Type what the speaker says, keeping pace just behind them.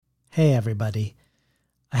Hey everybody.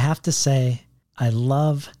 I have to say, I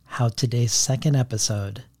love how today's second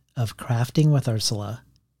episode of Crafting with Ursula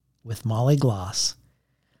with Molly Gloss,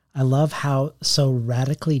 I love how so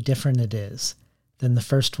radically different it is than the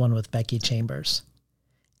first one with Becky Chambers.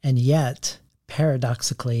 And yet,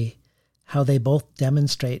 paradoxically, how they both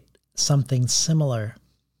demonstrate something similar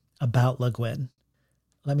about Le Guin.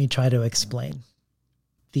 Let me try to explain.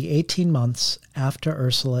 The 18 months after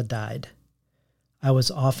Ursula died, I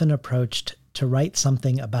was often approached to write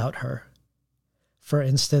something about her. For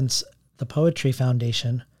instance, the Poetry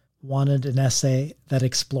Foundation wanted an essay that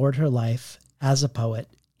explored her life as a poet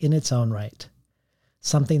in its own right,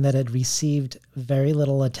 something that had received very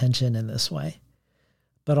little attention in this way,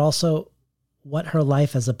 but also what her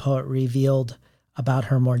life as a poet revealed about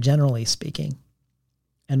her more generally speaking.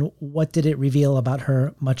 And what did it reveal about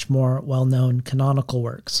her much more well-known canonical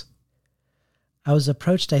works? I was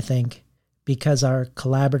approached, I think, because our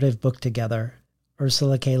collaborative book together,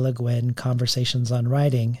 Ursula K. Le Guin, Conversations on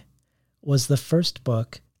Writing, was the first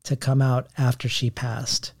book to come out after she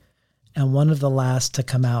passed, and one of the last to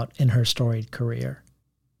come out in her storied career.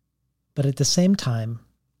 But at the same time,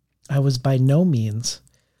 I was by no means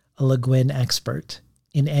a Le Guin expert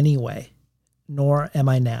in any way, nor am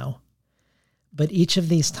I now. But each of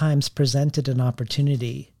these times presented an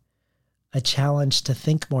opportunity, a challenge to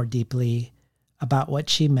think more deeply about what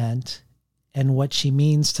she meant and what she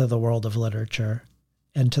means to the world of literature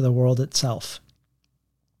and to the world itself.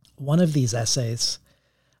 One of these essays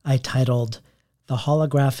I titled The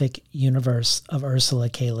Holographic Universe of Ursula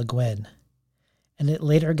K. Le Guin, and it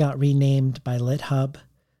later got renamed by LitHub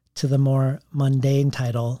to the more mundane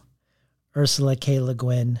title, Ursula K. Le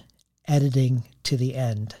Guin, Editing to the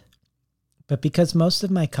End. But because most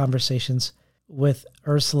of my conversations with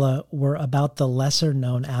Ursula were about the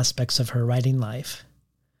lesser-known aspects of her writing life,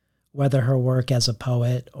 whether her work as a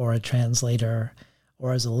poet or a translator,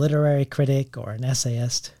 or as a literary critic or an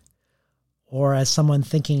essayist, or as someone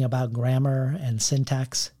thinking about grammar and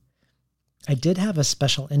syntax, I did have a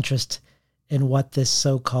special interest in what this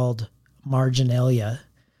so-called marginalia,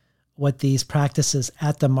 what these practices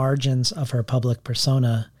at the margins of her public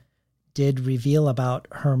persona did reveal about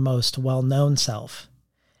her most well-known self,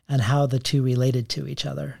 and how the two related to each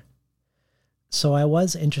other. So I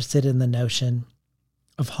was interested in the notion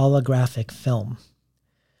of holographic film.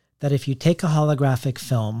 That if you take a holographic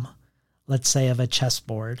film, let's say of a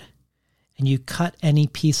chessboard, and you cut any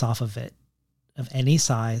piece off of it, of any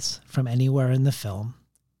size, from anywhere in the film,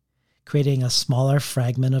 creating a smaller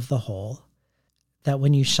fragment of the whole, that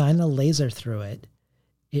when you shine a laser through it,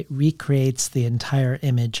 it recreates the entire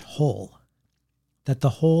image whole. That the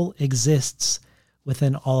whole exists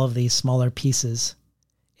within all of these smaller pieces,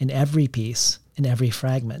 in every piece, in every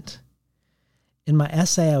fragment. In my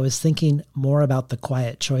essay, I was thinking more about the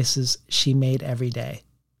quiet choices she made every day,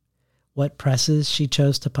 what presses she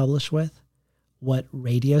chose to publish with, what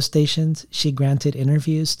radio stations she granted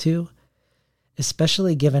interviews to,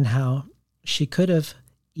 especially given how she could have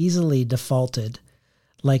easily defaulted,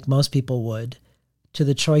 like most people would, to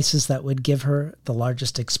the choices that would give her the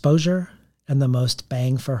largest exposure and the most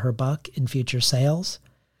bang for her buck in future sales.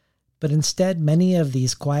 But instead, many of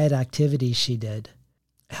these quiet activities she did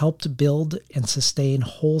helped build and sustain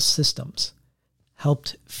whole systems,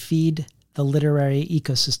 helped feed the literary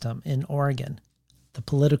ecosystem in Oregon, the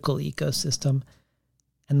political ecosystem,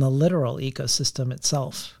 and the literal ecosystem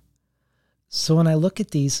itself. So when I look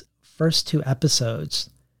at these first two episodes,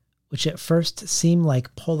 which at first seem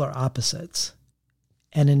like polar opposites,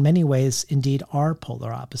 and in many ways indeed are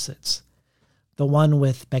polar opposites, the one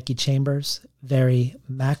with Becky Chambers, very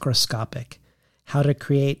macroscopic, how to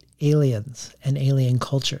create aliens and alien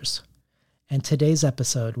cultures. And today's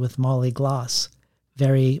episode with Molly Gloss,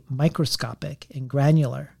 very microscopic and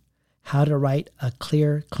granular, how to write a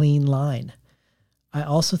clear, clean line. I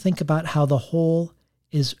also think about how the whole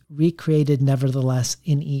is recreated nevertheless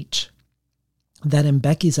in each. That in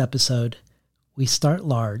Becky's episode, we start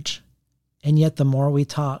large, and yet the more we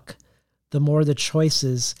talk, the more the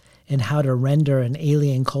choices in how to render an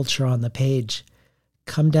alien culture on the page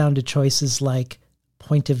come down to choices like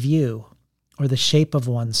point of view or the shape of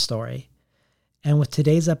one's story. And with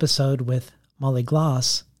today's episode with Molly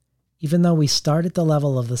Gloss, even though we start at the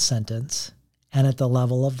level of the sentence and at the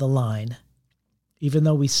level of the line, even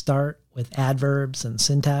though we start with adverbs and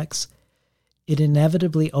syntax, it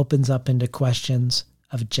inevitably opens up into questions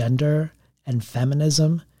of gender and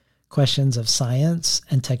feminism, questions of science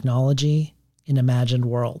and technology in imagined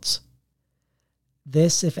worlds.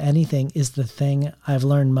 This, if anything, is the thing I've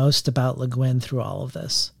learned most about Le Guin through all of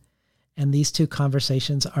this, and these two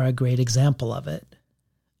conversations are a great example of it.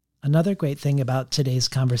 Another great thing about today's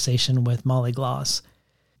conversation with Molly Gloss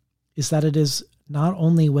is that it is not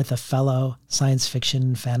only with a fellow science fiction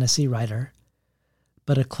and fantasy writer,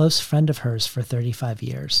 but a close friend of hers for 35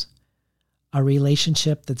 years. A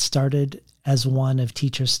relationship that started as one of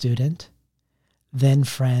teacher-student, then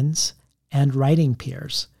friends, and writing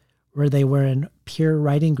peers, where they were in peer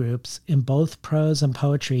writing groups in both prose and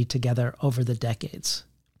poetry together over the decades.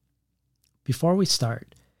 Before we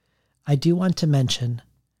start, I do want to mention,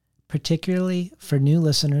 particularly for new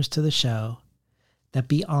listeners to the show, that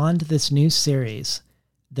beyond this new series,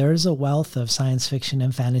 there is a wealth of science fiction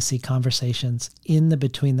and fantasy conversations in the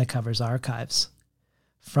Between the Covers archives.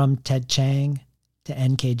 From Ted Chiang to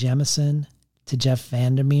N.K. Jemisin to Jeff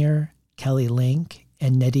Vandermeer, Kelly Link,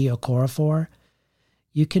 and Nnedi Okorafor,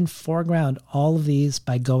 you can foreground all of these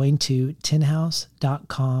by going to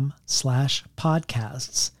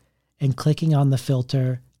tinhouse.com/podcasts and clicking on the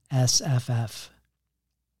filter SFF.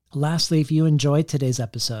 Lastly, if you enjoyed today's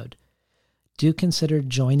episode, do consider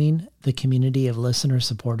joining the community of listener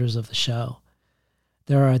supporters of the show.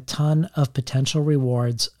 There are a ton of potential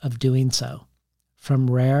rewards of doing so,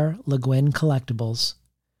 from rare Le Guin collectibles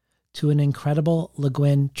to an incredible Le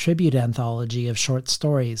Guin tribute anthology of short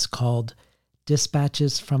stories called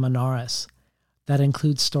Dispatches from Anaris that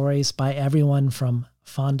includes stories by everyone from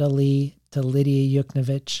Fonda Lee to Lydia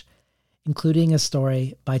Yuknavitch, including a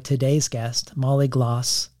story by today's guest, Molly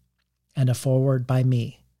Gloss, and a foreword by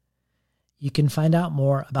me. You can find out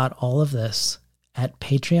more about all of this at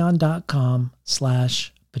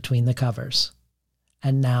patreon.com/betweenthecovers.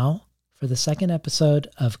 And now for the second episode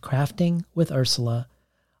of Crafting with Ursula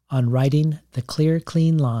on Writing the Clear,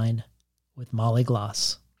 Clean Line with Molly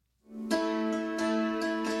Gloss.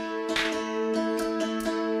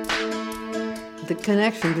 The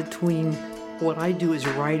connection between what I do as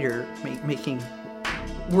a writer, making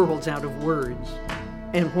worlds out of words,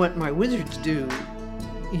 and what my wizards do,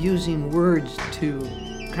 using words to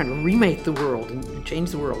kind of remake the world and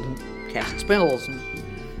change the world and cast spells, and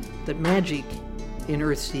that magic in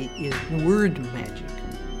Earthsea is word magic.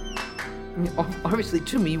 I mean, obviously,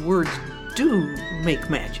 to me, words do make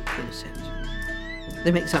magic in a sense.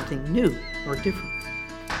 They make something new or different.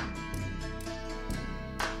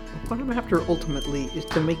 What I'm after ultimately is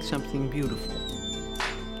to make something beautiful,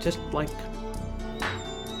 just like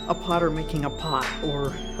a potter making a pot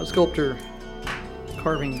or a sculptor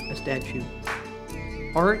carving a statue.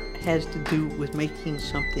 Art has to do with making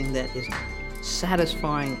something that is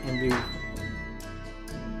satisfying and beautiful.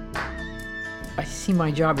 I see my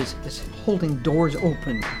job as holding doors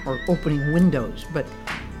open or opening windows, but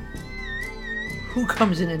who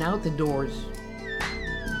comes in and out the doors?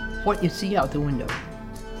 What you see out the window?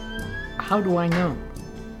 How do I know?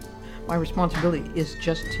 My responsibility is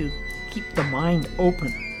just to keep the mind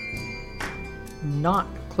open, not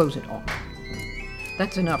close it off.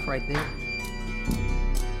 That's enough right there.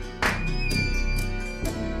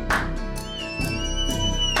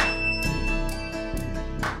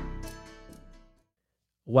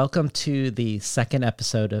 Welcome to the second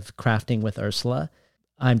episode of Crafting with Ursula.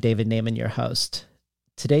 I'm David Naiman, your host.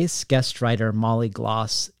 Today's guest writer, Molly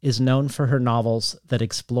Gloss, is known for her novels that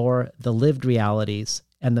explore the lived realities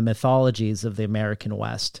and the mythologies of the American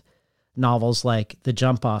West. Novels like The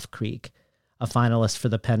Jump Off Creek, a finalist for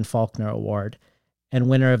the PEN/Faulkner Award, and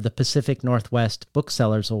winner of the Pacific Northwest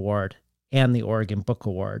Booksellers Award and the Oregon Book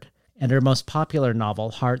Award, and her most popular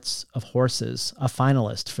novel, Hearts of Horses, a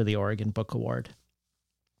finalist for the Oregon Book Award.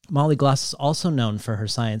 Molly Gloss is also known for her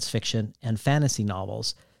science fiction and fantasy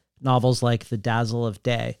novels like The Dazzle of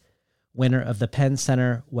Day, winner of the PEN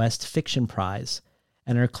Center West Fiction Prize,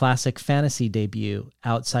 and her classic fantasy debut,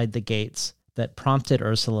 Outside the Gates, that prompted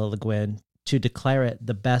Ursula Le Guin to declare it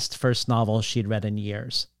the best first novel she'd read in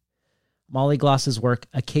years. Molly Gloss's work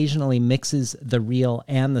occasionally mixes the real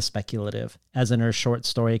and the speculative, as in her short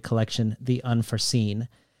story collection The Unforeseen,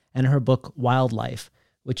 and her book Wildlife,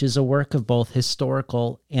 which is a work of both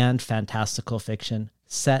historical and fantastical fiction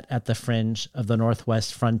set at the fringe of the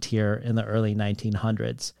Northwest frontier in the early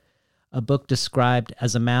 1900s, a book described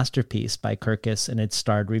as a masterpiece by Kirkus in its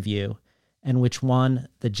starred review, and which won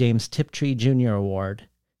the James Tiptree Jr. Award,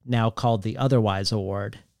 now called the Otherwise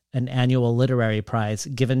Award, an annual literary prize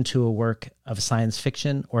given to a work of science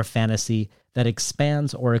fiction or fantasy that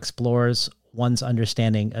expands or explores one's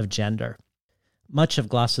understanding of gender. Much of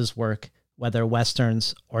Gloss's work, whether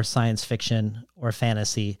westerns or science fiction or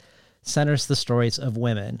fantasy, centers the stories of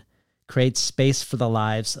women, creates space for the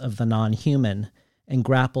lives of the non-human, and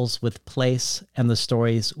grapples with place and the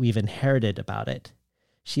stories we've inherited about it.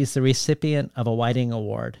 She's the recipient of a Whiting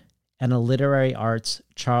Award and a Literary Arts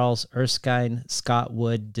Charles Erskine Scott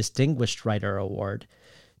Wood Distinguished Writer Award,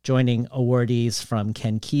 joining awardees from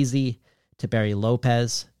Ken Kesey to Barry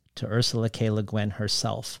Lopez to Ursula K. Le Guin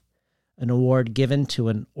herself, an award given to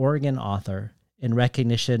an Oregon author in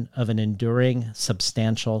recognition of an enduring,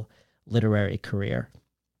 substantial literary career.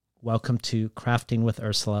 Welcome to Crafting with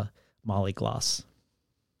Ursula, Molly Gloss.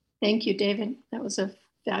 Thank you, David. That was a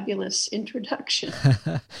fabulous introduction.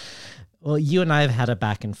 Well, you and I have had a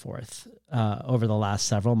back and forth over the last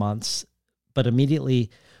several months, but immediately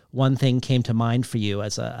one thing came to mind for you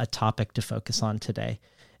as a topic to focus on today,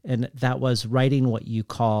 and that was writing what you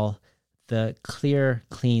call the clear,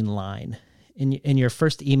 clean line. In your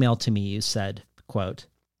first email to me, you said, quote,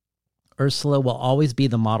 "Ursula will always be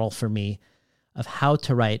the model for me of how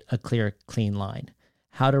to write a clear, clean line,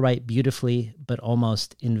 how to write beautifully but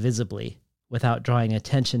almost invisibly without drawing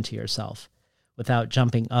attention to yourself, without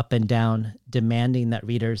jumping up and down, demanding that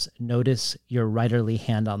readers notice your writerly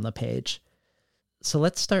hand on the page." So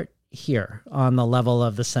let's start here on the level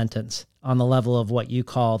of the sentence, on the level of what you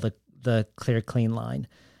call the clear, clean line.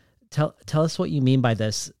 Tell us what you mean by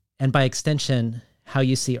this, and by extension, how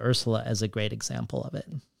you see Ursula as a great example of it.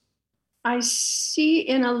 I see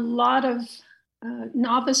in a lot of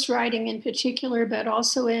novice writing in particular, but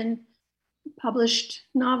also in published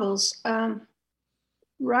novels,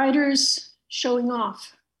 writers showing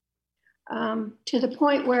off to the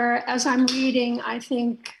point where, as I'm reading, I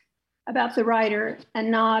think about the writer and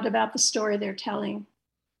not about the story they're telling.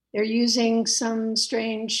 They're using some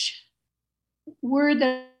strange word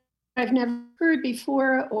that I've never heard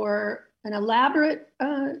before, or an elaborate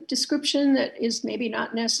description that is maybe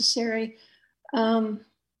not necessary. I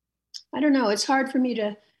don't know. It's hard for me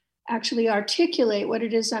to actually articulate what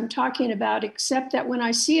it is I'm talking about, except that when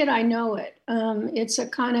I see it, I know it. It's a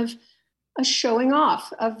kind of a showing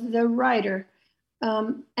off of the writer.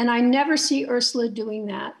 And I never see Ursula doing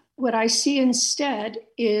that. What I see instead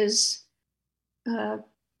is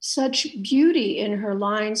such beauty in her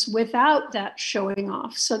lines without that showing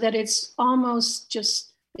off, so that it's almost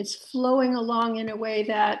just, it's flowing along in a way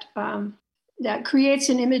that that creates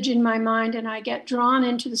an image in my mind, and I get drawn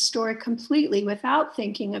into the story completely without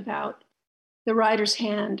thinking about the writer's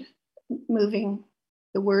hand moving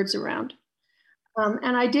the words around.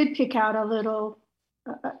 And I did pick out a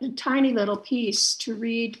tiny little piece to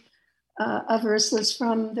read of Ursula's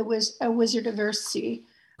from A Wizard of Earthsea.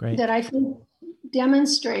 Great. That I think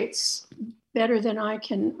demonstrates better than I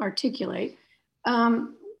can articulate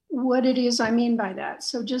what it is I mean by that.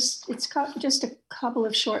 So it's just a couple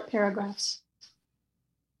of short paragraphs.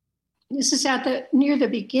 This is near the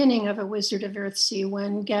beginning of A Wizard of Earthsea,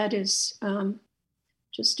 when Ged is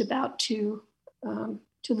just about to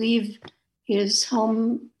leave his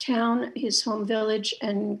hometown, his home village,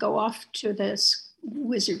 and go off to this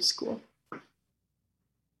wizard school.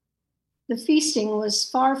 The feasting was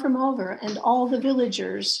far from over, and all the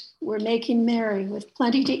villagers were making merry, with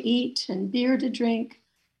plenty to eat and beer to drink,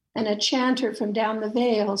 and a chanter from down the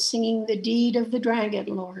vale singing the deed of the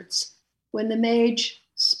dragon lords, when the mage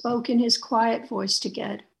spoke in his quiet voice to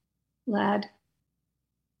Ged, "Lad,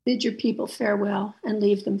 bid your people farewell and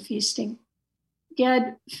leave them feasting."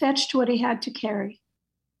 Ged fetched what he had to carry,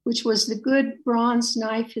 which was the good bronze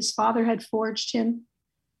knife his father had forged him,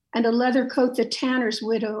 and a leather coat the tanner's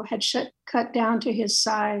widow had cut down to his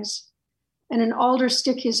size, and an alder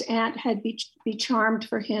stick his aunt had becharmed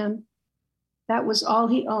for him. That was all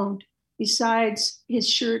he owned, besides his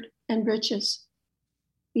shirt and breeches.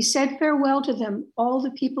 He said farewell to them, all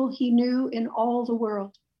the people he knew in all the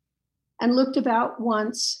world, and looked about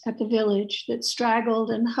once at the village that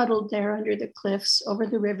straggled and huddled there under the cliffs over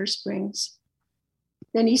the river springs.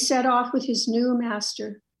 Then he set off with his new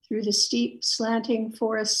master through the steep, slanting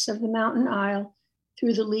forests of the mountain isle,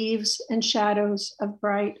 through the leaves and shadows of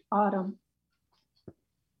bright autumn.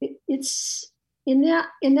 It's in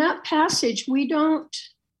that passage,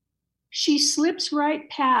 she slips right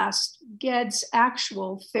past Ged's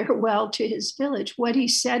actual farewell to his village, what he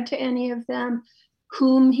said to any of them,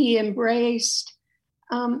 whom he embraced.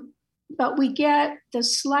 But we get the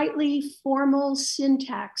slightly formal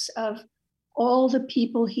syntax of all the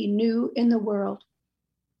people he knew in the world,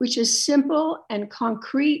 which is simple and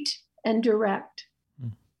concrete and direct.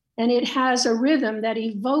 And it has a rhythm that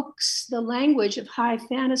evokes the language of high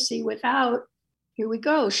fantasy without, here we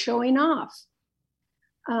go, showing off.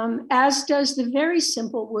 As does the very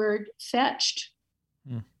simple word fetched.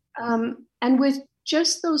 And with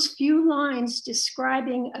just those few lines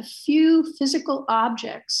describing a few physical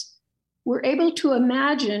objects, we're able to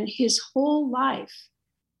imagine his whole life: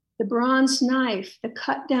 the bronze knife, the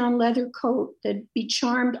cut down leather coat, the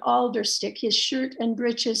becharmed alder stick, his shirt and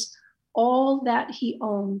breeches, all that he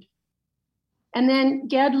owned. And then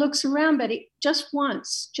Ged looks around, but just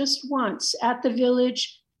once at the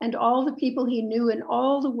village and all the people he knew in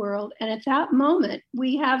all the world. And at that moment,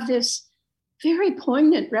 we have this very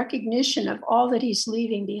poignant recognition of all that he's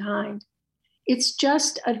leaving behind. It's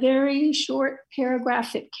just a very short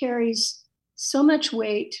paragraph that carries so much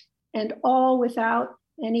weight, and all without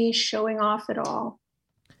any showing off at all.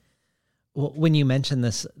 Well, when you mentioned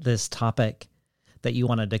this topic that you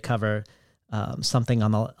wanted to cover, something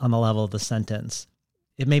on the level of the sentence,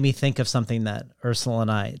 it made me think of something that Ursula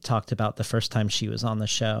and I talked about the first time she was on the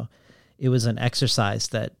show. It was an exercise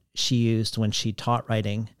that she used when she taught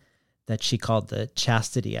writing that she called the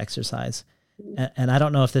chastity exercise. And I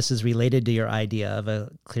don't know if this is related to your idea of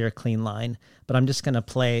a clear, clean line, but I'm just going to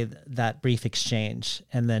play that brief exchange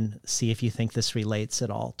and then see if you think this relates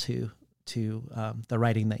at all to the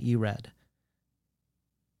writing that you read.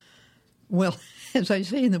 Well, as I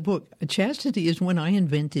say in the book, chastity is when I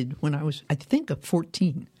invented when I was, I think,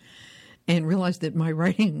 14, and realized that my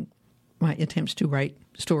attempts to write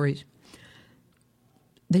stories,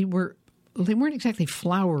 they weren't exactly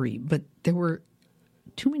flowery, but there were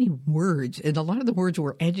too many words, and a lot of the words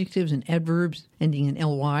were adjectives and adverbs ending in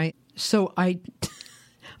ly. So I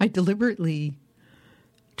deliberately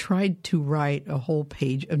tried to write a whole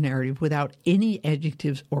page of narrative without any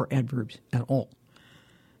adjectives or adverbs at all.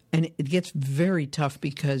 And it gets very tough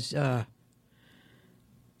because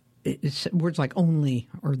it's words like only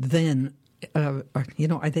or then,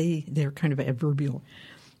 they're kind of adverbial.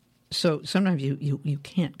 So sometimes you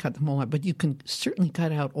can't cut them all out, but you can certainly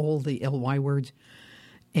cut out all the ly words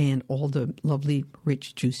and all the lovely,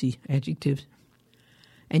 rich, juicy adjectives.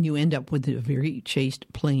 And you end up with a very chaste,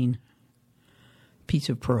 plain piece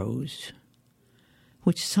of prose,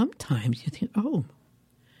 which sometimes you think, oh,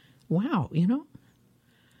 wow,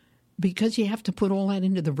 because you have to put all that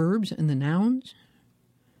into the verbs and the nouns,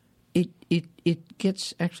 it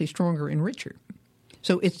gets actually stronger and richer.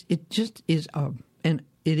 So it just is, and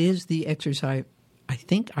it is the exercise. I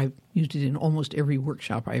think I've used it in almost every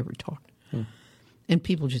workshop I ever taught. And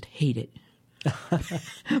people just hate it.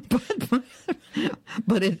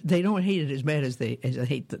 but they don't hate it as bad as they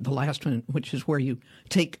hate the last one, which is where you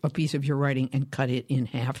take a piece of your writing and cut it in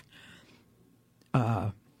half.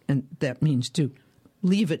 And that means to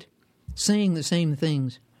leave it saying the same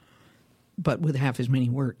things, but with half as many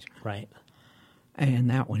words. Right. And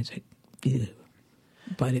that one is like, ew.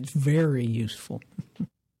 But it's very useful.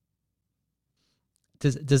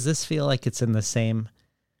 Does this feel like it's in the same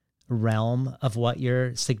realm of what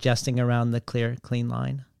you're suggesting around the clear, clean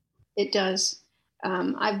line? It does.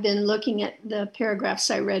 I've been looking at the paragraphs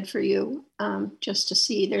I read for you just to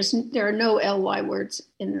see. There are no ly words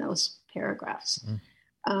in those paragraphs.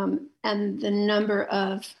 And the number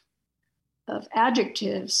of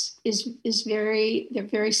adjectives is they're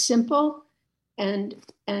very simple and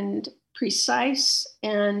precise,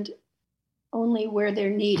 and only where they're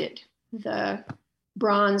needed. The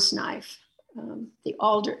bronze knife, the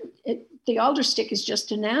alder stick is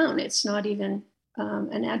just a noun. It's not even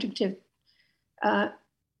an adjective,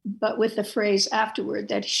 but with the phrase afterward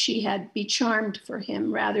that she had be charmed for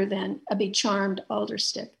him rather than a be charmed alder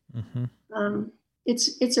stick. Mm-hmm.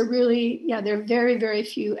 It's a really, there are very, very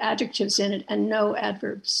few adjectives in it and no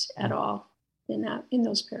adverbs at all in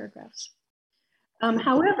those paragraphs.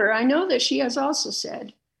 However, I know that she has also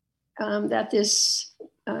said that this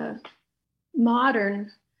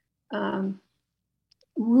modern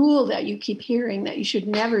rule that you keep hearing that you should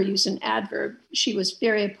never use an adverb, she was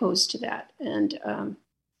very opposed to that. And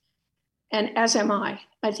as am I.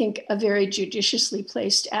 I think a very judiciously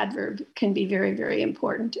placed adverb can be very, very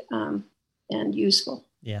important and useful.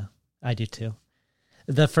 Yeah, I do too.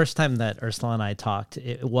 The first time that Ursula and I talked,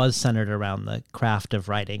 it was centered around the craft of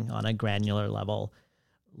writing on a granular level,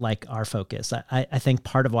 like our focus. I think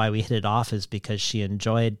part of why we hit it off is because she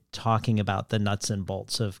enjoyed talking about the nuts and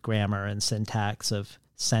bolts of grammar and syntax, of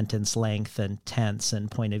sentence length and tense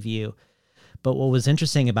and point of view. But what was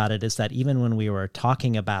interesting about it is that even when we were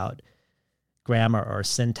talking about grammar or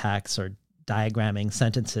syntax or diagramming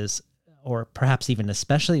sentences, or perhaps even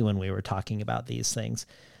especially when we were talking about these things,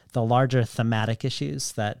 the larger thematic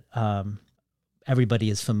issues that everybody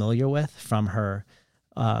is familiar with from her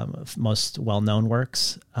most well-known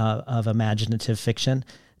works of imaginative fiction,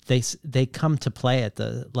 they come to play at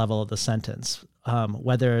the level of the sentence,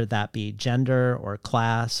 whether that be gender or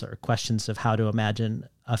class or questions of how to imagine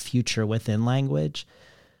a future within language,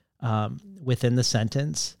 within the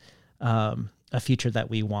sentence, a future that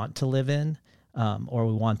we want to live in or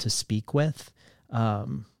we want to speak with.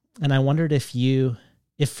 And I wondered if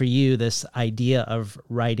for you, this idea of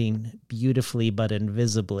writing beautifully but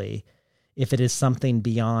invisibly, if it is something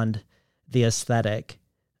beyond the aesthetic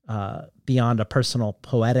beyond a personal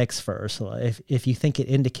poetics for Ursula, if you think it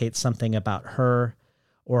indicates something about her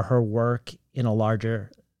or her work in a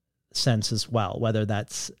larger sense as well, whether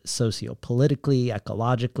that's sociopolitically,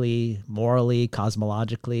 ecologically, morally,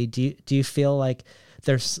 cosmologically, do you feel like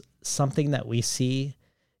there's something that we see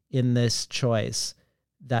in this choice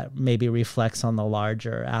that maybe reflects on the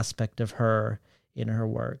larger aspect of her in her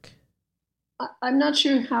work? I'm not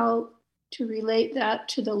sure how to relate that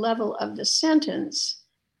to the level of the sentence,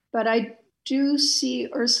 but I do see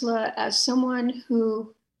Ursula as someone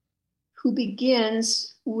who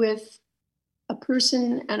begins with a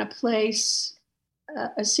person and a place,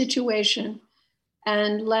 a situation,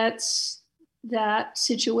 and lets that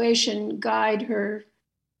situation guide her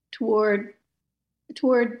toward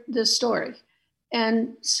the story.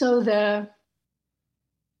 And so the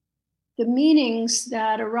meanings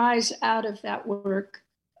that arise out of that work,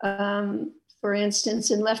 for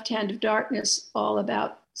instance, in Left Hand of Darkness, all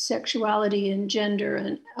about sexuality and gender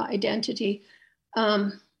and identity,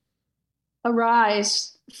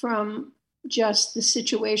 arise from just the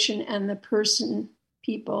situation and the person,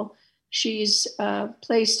 people she's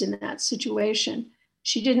placed in that situation.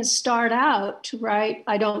 She didn't start out to write,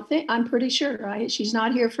 I'm pretty sure, right? She's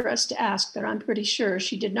not here for us to ask, but I'm pretty sure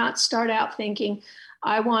she did not start out thinking,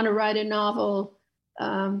 I want to write a novel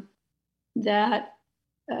that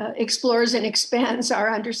explores and expands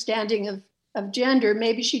our understanding of gender.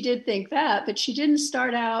 Maybe she did think that, but she didn't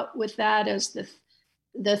start out with that as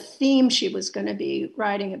the theme she was going to be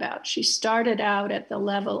writing about. She started out at the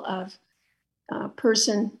level of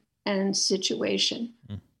person and situation.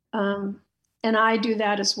 And I do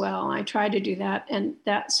that as well. I try to do that. And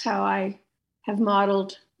that's how I have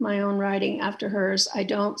modeled my own writing after hers. I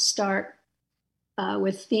don't start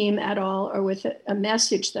with theme at all or with a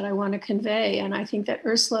message that I want to convey. And I think that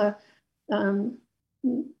Ursula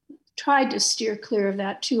tried to steer clear of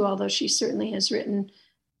that too, although she certainly has written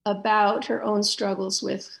about her own struggles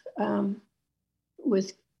with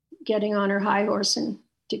getting on her high horse and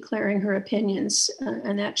declaring her opinions.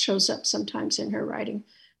 And that shows up sometimes in her writing.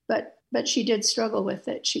 But she did struggle with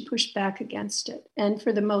it. She pushed back against it, and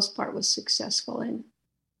for the most part was successful in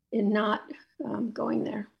not going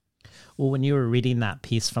there. Well, when you were reading that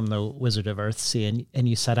piece from the Wizard of Earthsea, and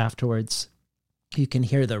you said afterwards, you can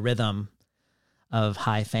hear the rhythm of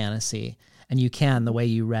high fantasy, and you can, the way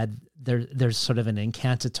you read, there's sort of an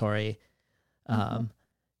incantatory,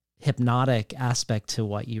 hypnotic aspect to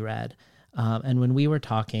what you read. And when we were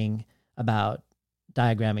talking about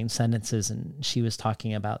diagramming sentences, and she was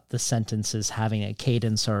talking about the sentences having a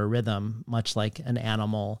cadence or a rhythm, much like an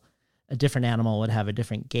animal, a different animal would have a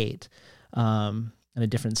different gait, and a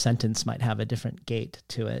different sentence might have a different gait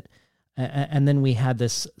to it. And then we had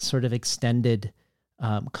this sort of extended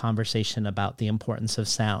conversation about the importance of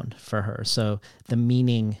sound for her. So the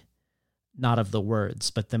meaning, not of the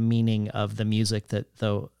words, but the meaning of the music that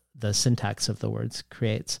the syntax of the words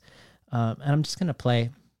creates. And I'm just going to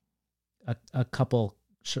play a couple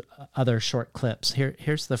other short clips.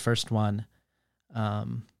 Here's the first one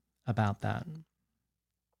about that.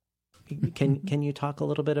 Can you talk a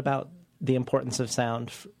little bit about the importance of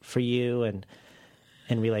sound for you and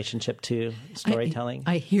in relationship to storytelling?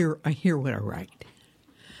 I hear what I write.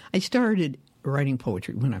 I started writing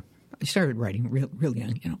poetry when I started writing real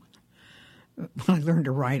young. You know, when I learned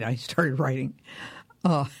to write, I started writing,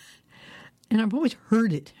 and I've always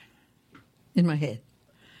heard it in my head.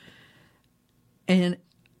 And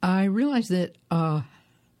I realized that a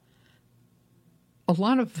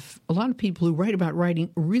lot of people who write about writing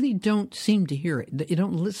really don't seem to hear it. They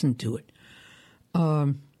don't listen to it.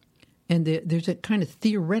 And there's a kind of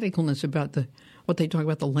theoreticalness about what they talk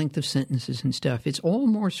about, the length of sentences and stuff. It's all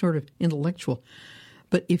more sort of intellectual.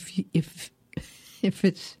 But if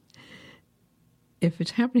it's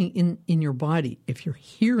happening in your body, if you're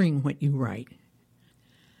hearing what you write,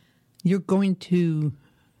 you're going to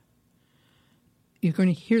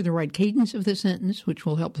hear the right cadence of the sentence, which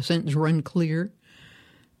will help the sentence run clear.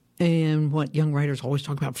 And what young writers always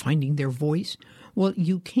talk about, finding their voice. Well,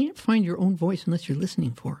 you can't find your own voice unless you're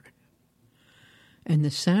listening for it. And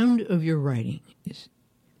the sound of your writing is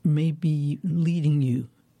maybe leading you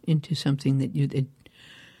into something that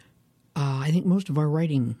I think most of our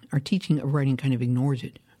teaching of writing kind of ignores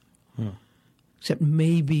it. Except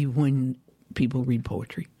maybe when people read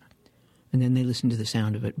poetry. And then they listen to the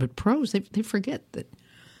sound of it. But prose, they forget that,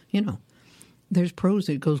 there's prose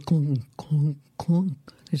that goes clunk, clunk, clunk.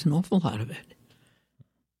 There's an awful lot of it.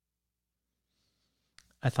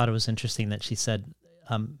 I thought it was interesting that she said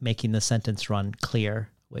making the sentence run clear,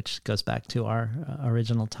 which goes back to our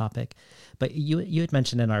original topic. But you had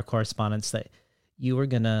mentioned in our correspondence that you were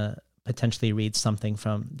going to potentially read something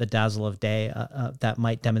from The Dazzle of Day that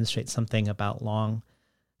might demonstrate something about long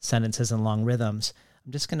sentences and long rhythms.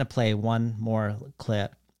 I'm just going to play one more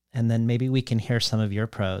clip, and then maybe we can hear some of your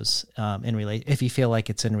prose if you feel like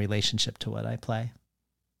it's in relationship to what I play.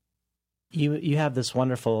 You have this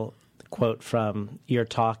wonderful quote from your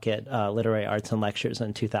talk at Literary Arts and Lectures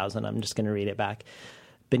in 2000. I'm just going to read it back.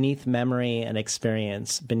 Beneath memory and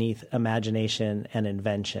experience, beneath imagination and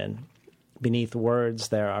invention, beneath words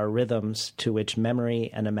there are rhythms to which memory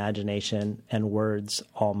and imagination and words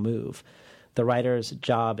all move. The writer's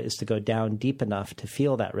job is to go down deep enough to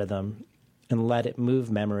feel that rhythm and let it move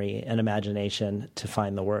memory and imagination to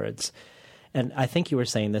find the words. And I think you were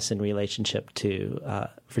saying this in relationship to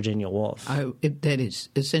Virginia Woolf. That is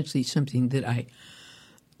essentially something that I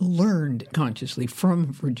learned consciously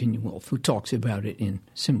from Virginia Woolf, who talks about it in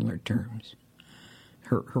similar terms.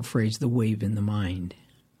 Her phrase, the wave in the mind.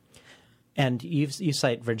 And you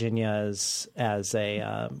cite Virginia as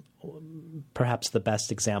a perhaps the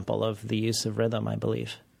best example of the use of rhythm, I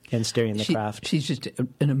believe, in steering the craft. She's just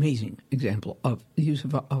an amazing example of the use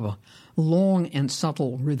of a long and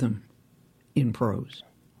subtle rhythm in prose.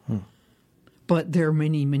 But there are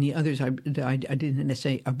many, many others. I did an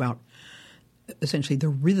essay about essentially the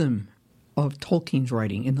rhythm of Tolkien's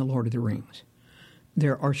writing in The Lord of the Rings.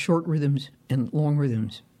 There are short rhythms and long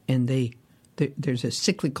rhythms, and there's a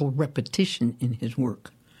cyclical repetition in his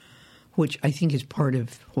work, which I think is part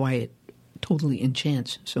of why it totally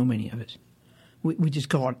enchants so many of us.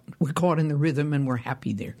 We're caught in the rhythm, and we're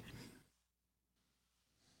happy there.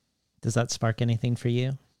 Does that spark anything for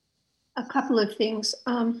you? A couple of things.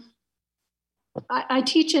 I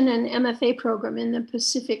teach in an MFA program in the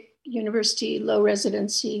Pacific University low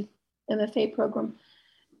residency MFA program.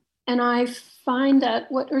 And I find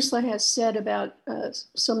that what Ursula has said about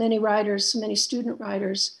so many writers, so many student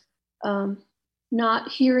writers, not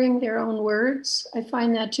hearing their own words, I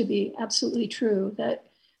find that to be absolutely true, that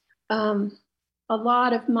a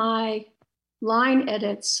lot of my line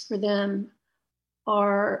edits for them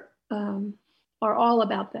are all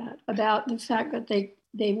about that, about the fact that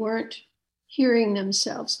they weren't hearing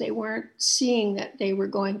themselves. They weren't seeing that they were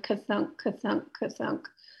going ka-thunk, ka-thunk, ka-thunk.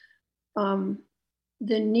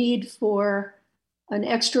 The need for an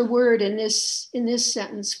extra word in this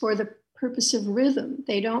sentence for the purpose of rhythm.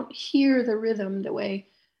 They don't hear the rhythm the way,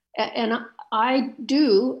 and I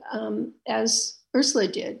do, as Ursula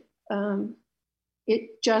did.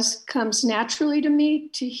 It just comes naturally to me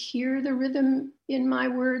to hear the rhythm in my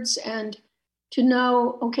words and to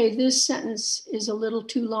know, okay, this sentence is a little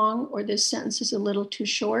too long or this sentence is a little too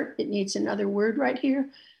short. It needs another word right here.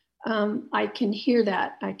 I can hear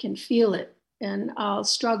that. I can feel it. And I'll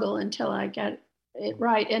struggle until I get it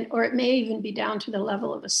right. Or it may even be down to the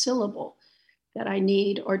level of a syllable that I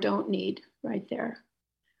need or don't need right there.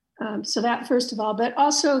 So that first of all, but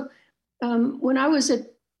also when I was a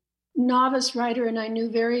novice writer and I knew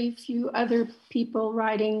very few other people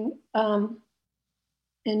writing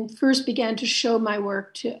and first began to show my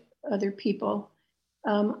work to other people,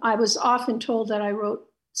 I was often told that I wrote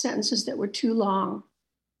sentences that were too long.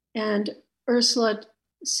 And Ursula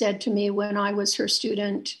said to me when I was her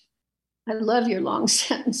student, I love your long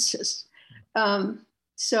sentences.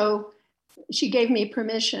 So she gave me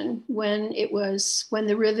permission when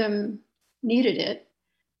the rhythm needed it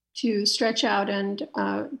to stretch out and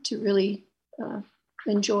to really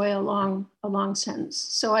enjoy a long sentence.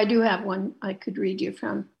 So I do have one I could read you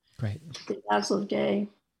from. Great. The Dazzle of Day.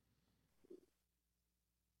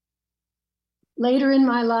 Later in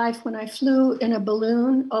my life, when I flew in a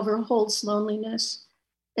balloon over Holt's Loneliness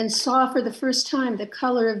and saw for the first time the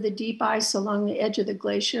color of the deep ice along the edge of the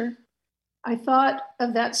glacier, I thought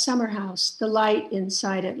of that summer house, the light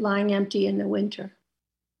inside it lying empty in the winter.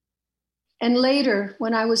 And later,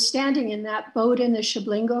 when I was standing in that boat in the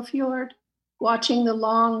Shablingo Fjord, watching the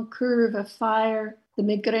long curve of fire, the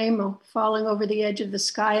Migremo, falling over the edge of the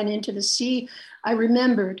sky and into the sea, I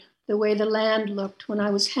remembered the way the land looked when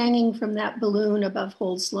I was hanging from that balloon above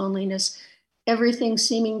Holt's Loneliness, everything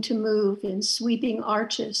seeming to move in sweeping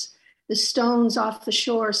arches, the stones off the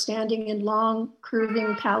shore standing in long,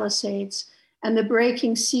 curving palisades, and the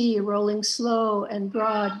breaking sea rolling slow and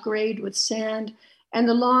broad, grayed with sand, and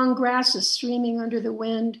the long grasses streaming under the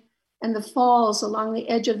wind, and the falls along the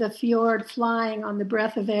edge of the fjord flying on the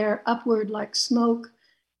breath of air upward like smoke,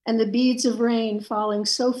 and the beads of rain falling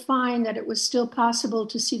so fine that it was still possible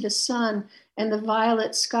to see the sun and the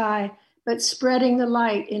violet sky, but spreading the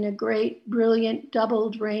light in a great, brilliant,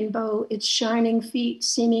 doubled rainbow, its shining feet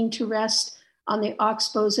seeming to rest on the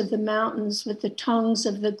oxbows of the mountains with the tongues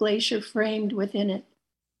of the glacier framed within it.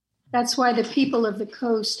 That's why the people of the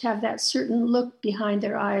coast have that certain look behind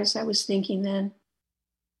their eyes, I was thinking then.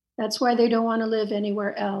 That's why they don't want to live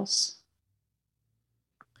anywhere else.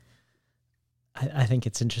 I think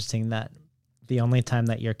it's interesting that the only time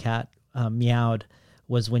that your cat meowed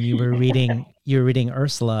was when you were reading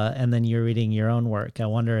Ursula, and then you're reading your own work. I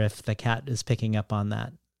wonder if the cat is picking up on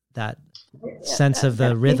that sense of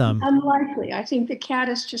the rhythm. Unlikely. I think the cat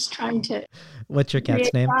is just trying to. What's your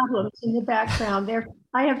cat's name? Problems in the background.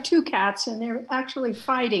 I have 2 cats, and they're actually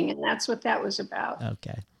fighting, and that's what that was about.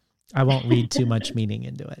 Okay, I won't read too much meaning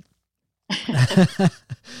into it.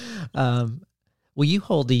 Well, you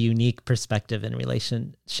hold a unique perspective in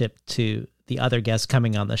relationship to the other guests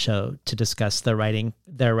coming on the show to discuss their writing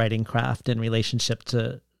craft in relationship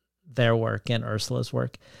to their work and Ursula's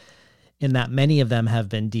work, in that many of them have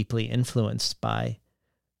been deeply influenced by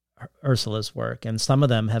Ursula's work, and some of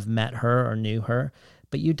them have met her or knew her,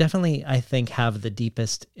 but you definitely, I think, have the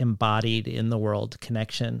deepest embodied in the world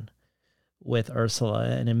connection with Ursula,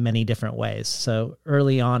 and in many different ways. So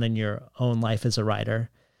early on in your own life as a writer,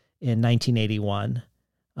 in 1981,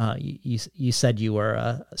 you said you were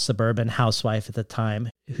a suburban housewife at the time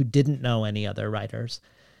who didn't know any other writers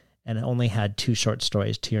and only had 2 short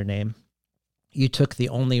stories to your name. You took the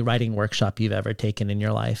only writing workshop you've ever taken in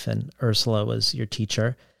your life, and Ursula was your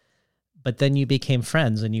teacher. But then you became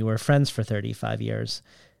friends, and you were friends for 35 years.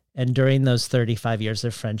 And during those 35 years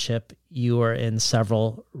of friendship, you were in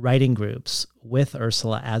several writing groups with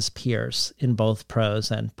Ursula as peers in both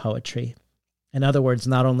prose and poetry. In other words,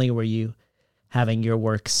 not only were you having your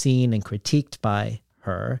work seen and critiqued by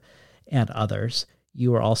her and others, you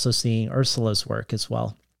were also seeing Ursula's work as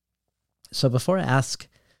well. So before I ask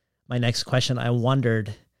my next question, I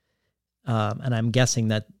wondered, and I'm guessing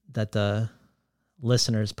that the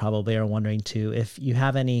listeners probably are wondering too, if you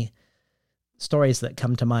have any stories that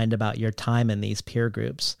come to mind about your time in these peer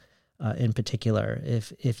groups, in particular,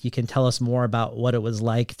 if you can tell us more about what it was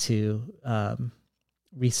like to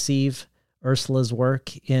receive Ursula's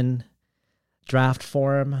work in draft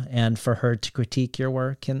form and for her to critique your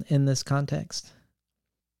work in this context.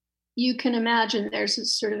 You can imagine there's a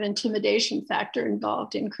sort of intimidation factor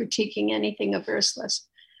involved in critiquing anything of Ursula's.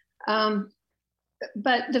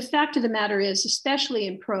 But the fact of the matter is, especially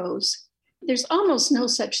in prose, there's almost no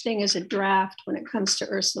such thing as a draft when it comes to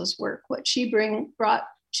Ursula's work. What she brought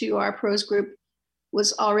to our prose group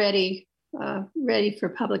was already ready for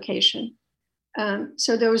publication.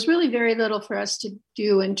 So there was really very little for us to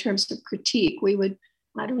do in terms of critique. We would,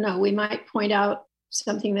 we might point out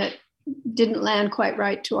something that didn't land quite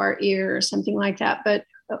right to our ear or something like that, but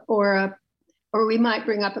or we might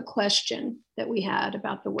bring up a question that we had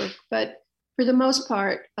about the work. But for the most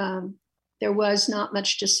part, there was not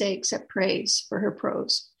much to say except praise for her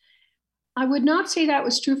prose. I would not say that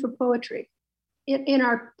was true for poetry. In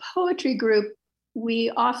our poetry group, we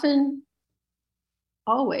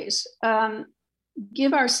always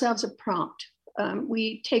give ourselves a prompt.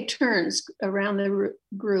 We take turns around the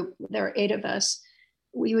group. There are 8 of us.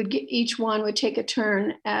 We would each one would take a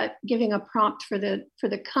turn at giving a prompt for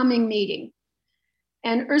the coming meeting.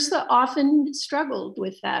 And Ursula often struggled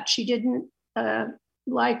with that. She didn't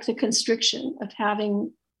like the constriction of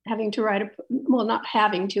having to write not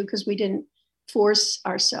having to, because we didn't force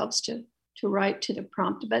ourselves to write to the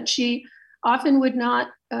prompt, but she often would not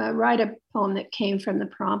write a poem that came from the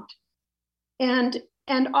prompt. And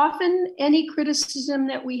often any criticism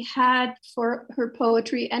that we had for her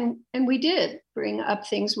poetry, and we did bring up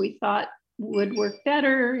things we thought would work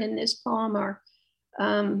better in this poem, or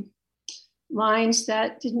lines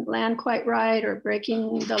that didn't land quite right, or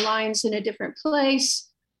breaking the lines in a different place.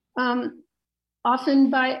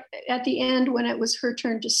 Often at the end, when it was her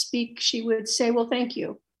turn to speak, she would say, well, thank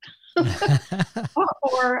you.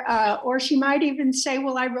 or she might even say,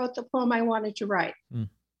 well, I wrote the poem I wanted to write.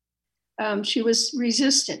 She was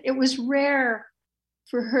resistant. It was rare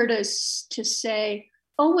for her to say,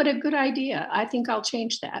 oh, what a good idea. I think I'll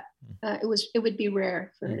change that. It would be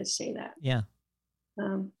rare for her to say that. Yeah.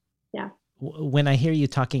 Yeah. When I hear you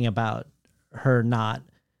talking about her not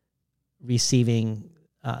receiving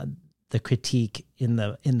the critique in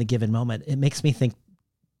the given moment, it makes me think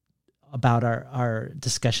about our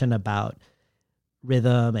discussion about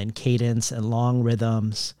rhythm and cadence and long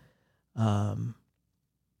rhythms, and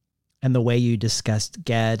the way you discussed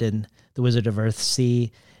Ged and The Wizard of Earthsea,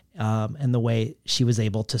 and the way she was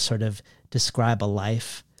able to sort of describe a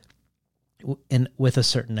life with a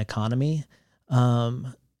certain economy.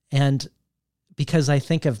 And because I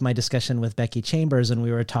think of my discussion with Becky Chambers, and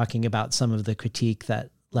we were talking about some of the critique that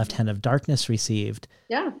Left Hand of Darkness received,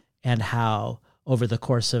 and how over the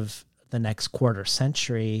course of the next quarter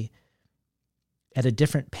century, at a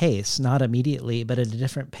different pace, not immediately, but at a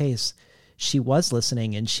different pace, she was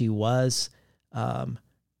listening and she was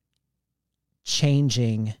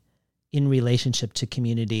changing in relationship to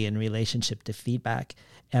community, in relationship to feedback.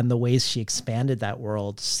 And the ways she expanded that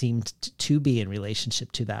world seemed to be in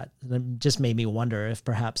relationship to that. And it just made me wonder if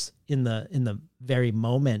perhaps in the very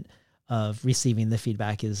moment of receiving the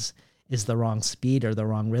feedback is the wrong speed or the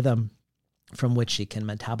wrong rhythm from which she can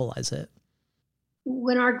metabolize it.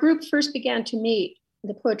 When our group first began to meet,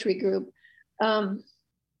 the poetry group,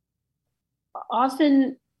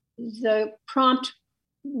 often the prompt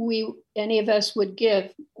any of us would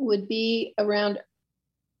give would be around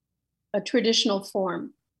a traditional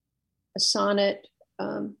form, a sonnet,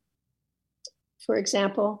 for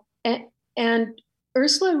example. And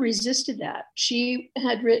Ursula resisted that. She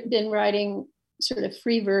had been writing sort of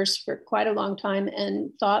free verse for quite a long time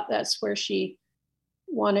and thought that's where she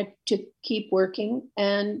wanted to keep working,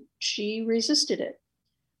 and she resisted it.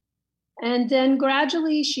 And then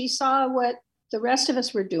gradually she saw what the rest of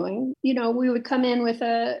us were doing. You know, we would come in with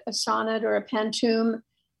a sonnet or a pantoum,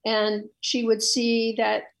 and she would see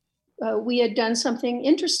that we had done something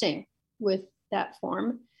interesting with that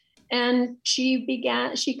form. And she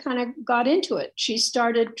kind of got into it. She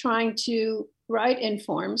started trying to write in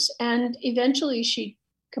forms, and eventually she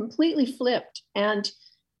completely flipped and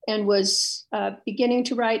was beginning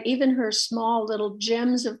to write even her small little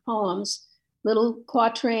gems of poems, little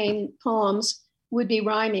quatrain poems would be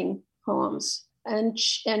rhyming poems. And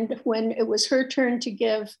when it was her turn to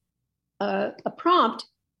give a prompt,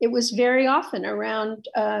 it was very often around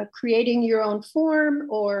creating your own form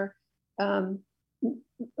or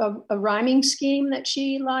a rhyming scheme that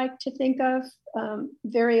she liked to think of.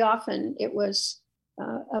 Very often it was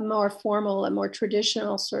a more formal, a more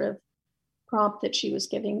traditional sort of prompt that she was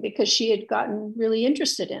giving because she had gotten really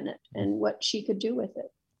interested in it and what she could do with it.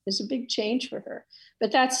 It was a big change for her.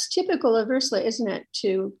 But that's typical of Ursula, isn't it?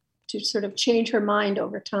 To sort of change her mind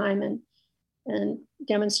over time and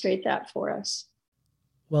demonstrate that for us.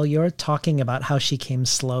 Well, you're talking about how she came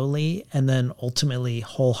slowly and then ultimately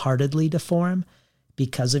wholeheartedly to form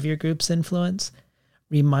because of your group's influence.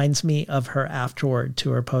 Reminds me of her afterword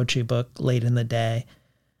to her poetry book, Late in the Day,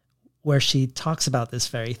 where she talks about this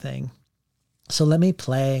very thing. So let me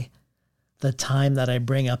play the time that I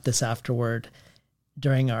bring up this afterword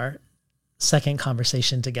during our second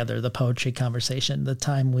conversation together, the poetry conversation, the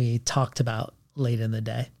time we talked about Late in the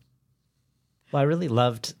Day. Well, I really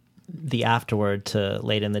loved the afterword to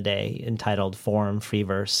Late in the Day, entitled Form, Free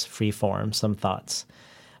Verse, Free Form, Some Thoughts,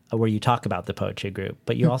 where you talk about the poetry group,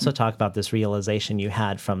 but you also talk about this realization you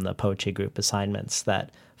had from the poetry group assignments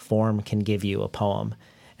that form can give you a poem.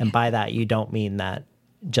 And by that, you don't mean that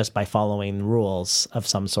just by following rules of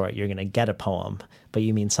some sort, you're going to get a poem, but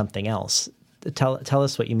you mean something else. Tell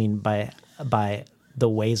us what you mean by the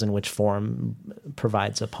ways in which form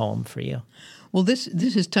provides a poem for you. Well, this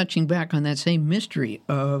is touching back on that same mystery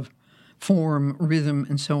of form, rhythm,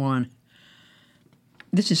 and so on.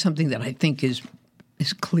 This is something that I think is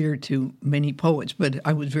clear to many poets, but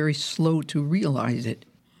I was very slow to realize it.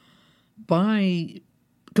 By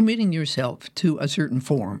committing yourself to a certain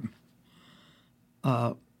form,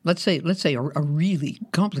 let's say a really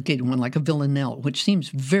complicated one like a villanelle, which seems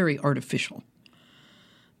very artificial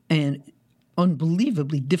and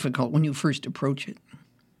unbelievably difficult when you first approach it.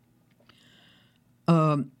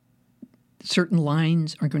 Certain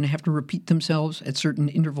lines are going to have to repeat themselves at certain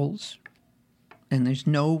intervals, and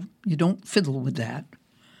you don't fiddle with that.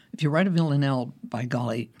 If you write a villanelle, by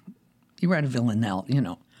golly, you write a villanelle, you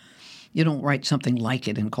know. You don't write something like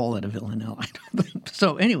it and call it a villanelle.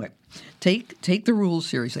 So anyway, take the rules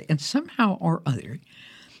seriously, and somehow or other,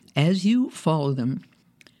 as you follow them,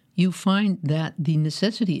 you find that the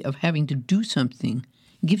necessity of having to do something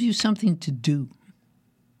gives you something to do.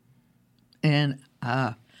 And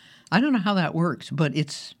I don't know how that works, but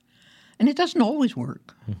it doesn't always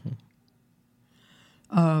work.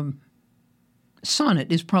 Mm-hmm.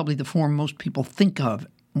 Sonnet is probably the form most people think of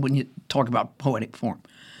when you talk about poetic form.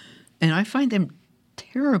 And I find them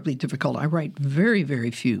terribly difficult. I write very, very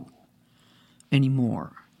few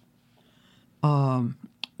anymore.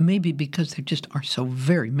 Maybe because there just are so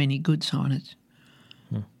very many good sonnets.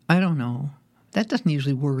 I don't know. That doesn't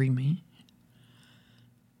usually worry me.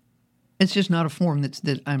 It's just not a form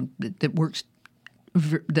that works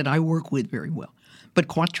that I work with very well. But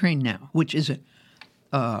quatrain now, which is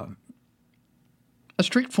a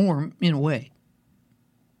strict form in a way,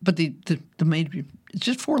 but the major, it's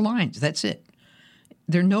just 4 lines. That's it.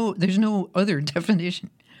 There's no other definition,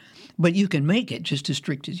 but you can make it just as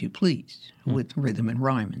strict as you please with rhythm and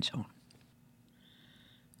rhyme and so on.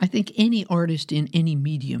 I think any artist in any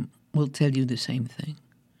medium will tell you the same thing.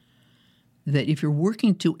 That if you're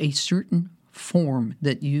working to a certain form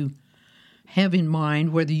that you have in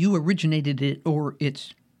mind, whether you originated it or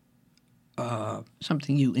it's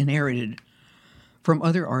something you inherited from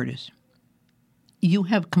other artists, you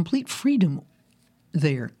have complete freedom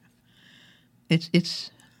there.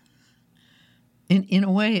 It's in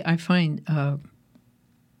a way, I find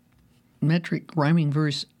metric rhyming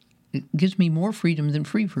verse, it gives me more freedom than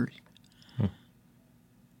free verse.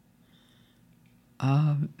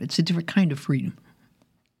 It's a different kind of freedom.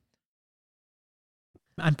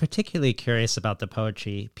 I'm particularly curious about the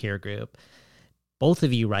poetry peer group. Both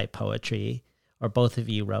of you write poetry, or both of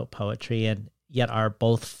you wrote poetry, and yet are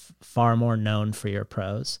both far more known for your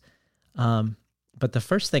prose. But the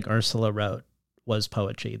first thing Ursula wrote was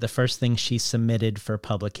poetry. The first thing she submitted for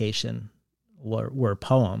publication were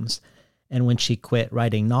poems. And when she quit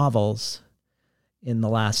writing novels in the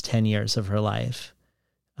last 10 years of her life,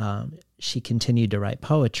 she continued to write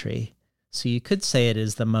poetry. So you could say it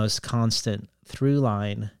is the most constant through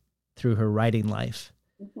line through her writing life,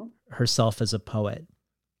 herself as a poet.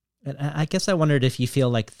 And I guess I wondered if you feel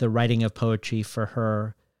like the writing of poetry for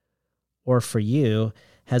her or for you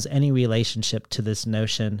has any relationship to this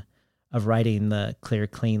notion of writing the clear,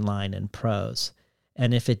 clean line in prose.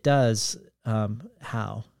 And if it does,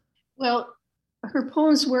 how? Well, her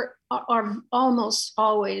poems are almost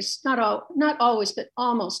always, not always, but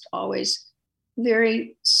almost always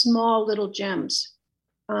very small little gems.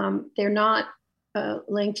 They're not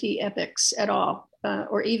lengthy epics at all,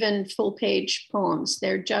 or even full page poems.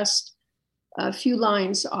 They're just a few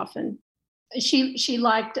lines often. She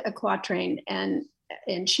liked a quatrain, and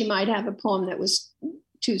she might have a poem that was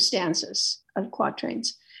 2 stanzas of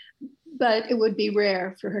quatrains, but it would be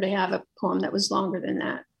rare for her to have a poem that was longer than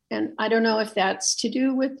that. And I don't know if that's to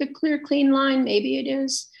do with the clear, clean line. Maybe it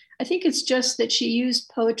is. I think it's just that she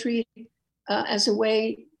used poetry as a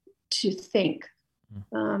way to think.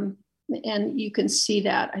 And you can see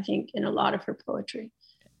that, I think, in a lot of her poetry.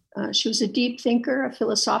 She was a deep thinker, a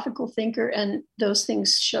philosophical thinker, and those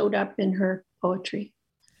things showed up in her poetry.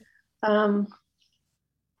 And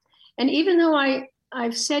even though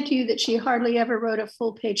I've said to you that she hardly ever wrote a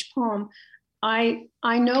full page poem, I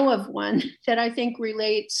know of one that I think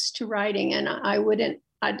relates to writing, and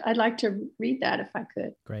I'd like to read that if I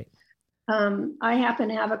could. Great. I happen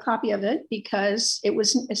to have a copy of it because it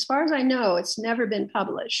was, as far as I know, it's never been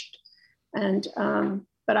published. And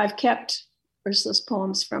but I've kept Ursula's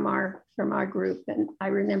poems from our group, and I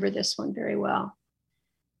remember this one very well.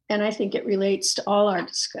 And I think it relates to all our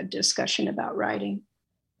discussion about writing.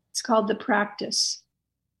 It's called The Practice.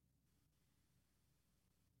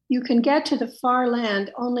 You can get to the far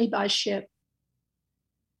land only by ship.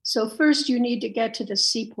 So first you need to get to the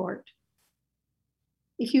seaport.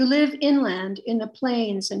 If you live inland in the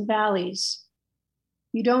plains and valleys,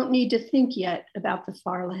 you don't need to think yet about the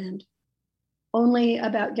far land, only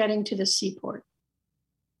about getting to the seaport.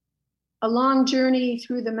 A long journey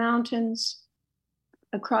through the mountains,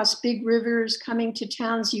 across big rivers, coming to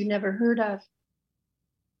towns you never heard of.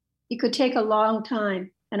 It could take a long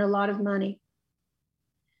time and a lot of money.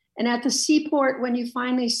 And at the seaport, when you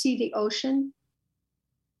finally see the ocean,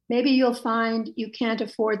 maybe you'll find you can't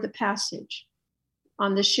afford the passage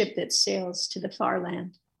on the ship that sails to the far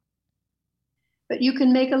land. But you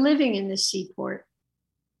can make a living in the seaport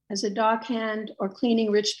as a dockhand or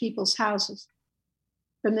cleaning rich people's houses.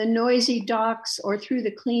 From the noisy docks or through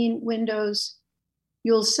the clean windows,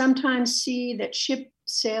 you'll sometimes see that ships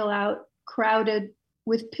sail out crowded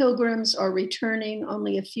with pilgrims or returning,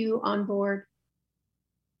 only a few on board.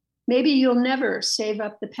 Maybe you'll never save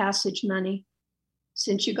up the passage money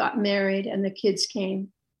since you got married and the kids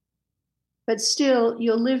came. But still,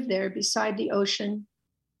 you'll live there beside the ocean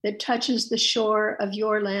that touches the shore of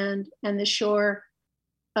your land and the shore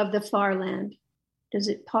of the far land. Does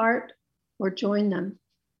it part or join them?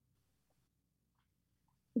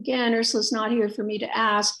 Again, Ursula's not here for me to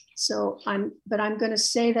ask, but I'm going to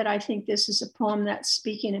say that I think this is a poem that's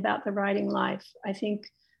speaking about the writing life. I think,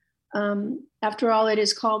 after all, it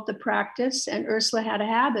is called The Practice, and Ursula had a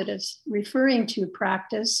habit of referring to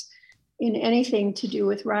practice in anything to do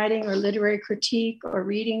with writing or literary critique or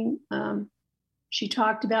reading. She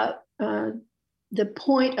talked about the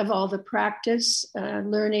point of all the practice,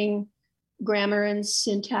 learning grammar and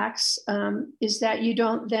syntax, is that you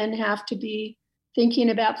don't then have to be thinking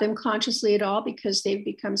about them consciously at all because they've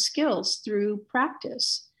become skills through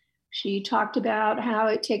practice. She talked about how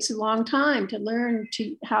it takes a long time to learn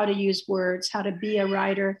how to use words, how to be a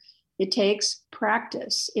writer. It takes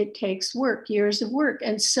practice. It takes work, years of work.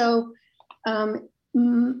 And so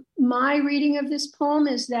my reading of this poem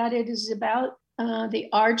is that it is about the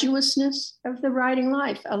arduousness of the writing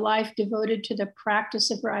life, a life devoted to the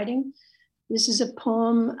practice of writing. This is a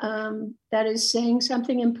poem that is saying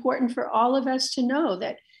something important for all of us to know,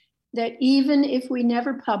 that even if we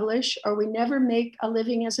never publish or we never make a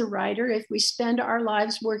living as a writer, if we spend our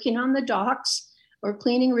lives working on the docks or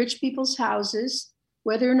cleaning rich people's houses,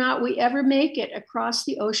 whether or not we ever make it across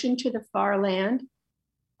the ocean to the far land,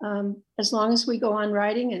 as long as we go on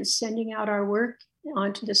writing and sending out our work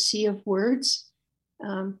onto the sea of words,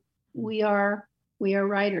 we are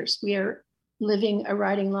writers. We are living a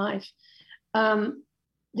writing life.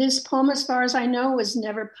 This poem, as far as I know, was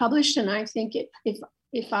never published, and I think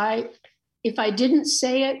if I didn't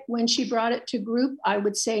say it when she brought it to group, I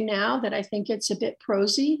would say now that I think it's a bit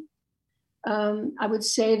prosy. I would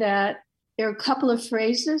say that there are a couple of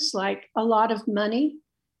phrases, like "a lot of money,"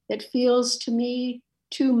 that feels to me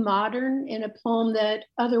too modern in a poem that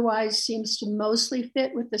otherwise seems to mostly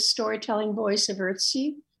fit with the storytelling voice of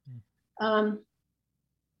Earthsea. And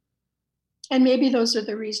maybe those are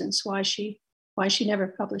the reasons why she never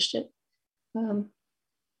published it.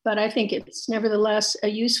 But I think it's nevertheless a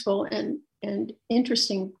useful and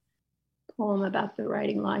interesting poem about the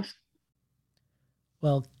writing life.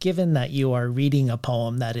 Well, given that you are reading a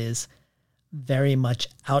poem that is very much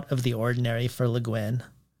out of the ordinary for Le Guin,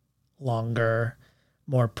 longer,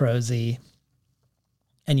 more prosy,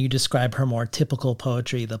 and you describe her more typical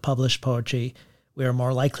poetry, the published poetry we are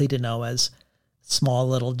more likely to know as small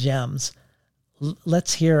little gems,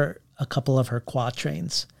 let's hear a couple of her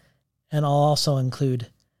quatrains. And I'll also include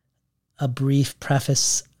a brief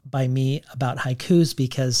preface by me about haikus,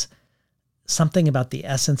 because something about the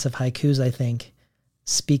essence of haikus, I think,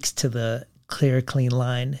 speaks to the clear, clean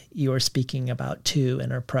line you are speaking about too in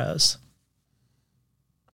her prose.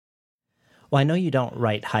 Well, I know you don't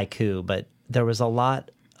write haiku, but there were a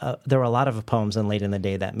lot of poems in Late in the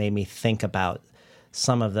Day that made me think about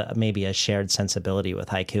some of the, maybe a shared sensibility with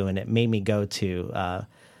haiku, and it made me go to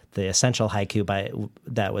the Essential Haiku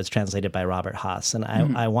that was translated by Robert Haas. And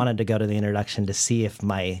I wanted to go to the introduction to see if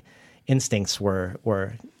my instincts were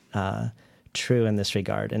true in this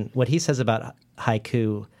regard. And what he says about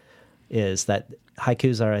haiku is that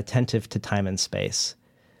haikus are attentive to time and space.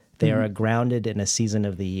 They are grounded in a season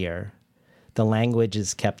of the year. The language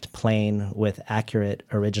is kept plain with accurate,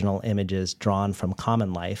 original images drawn from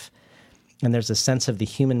common life. And there's a sense of the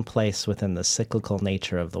human place within the cyclical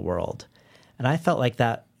nature of the world. And I felt like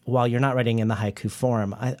that, while you're not writing in the haiku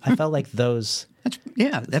form, I felt like those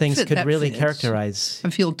things could really characterize. I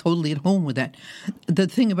feel totally at home with that. The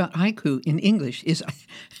thing about haiku in English is,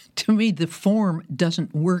 to me, the form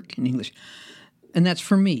doesn't work in English. And that's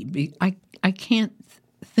for me. I can't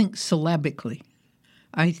think syllabically.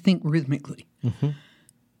 I think rhythmically. Mm-hmm.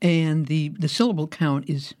 And the syllable count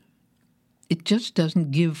it just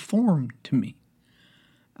doesn't give form to me.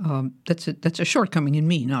 That's a shortcoming in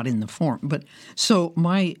me, not in the form. But so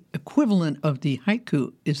my equivalent of the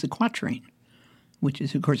haiku is the quatrain, which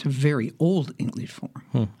is, of course, a very old English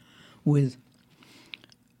form with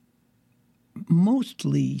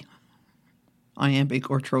mostly iambic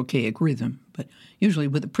or trochaic rhythm, but usually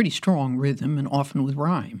with a pretty strong rhythm and often with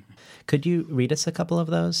rhyme. Could you read us a couple of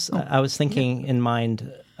those? I was thinking in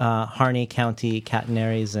mind Harney County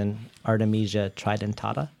Catenaries and Artemisia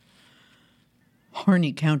Tridentata.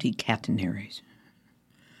 Harney County Catenaries.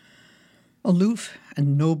 Aloof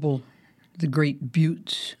and noble, the great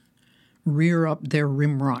buttes rear up their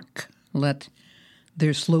rimrock, let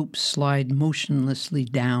their slopes slide motionlessly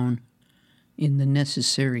down in the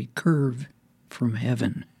necessary curve from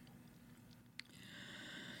heaven.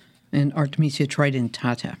 And Artemisia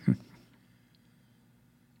Tridentata.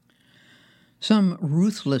 Some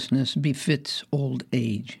ruthlessness befits old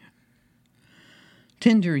age.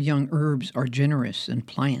 Tender young herbs are generous and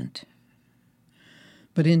pliant,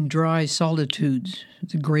 but in dry solitudes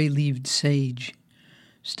the gray-leaved sage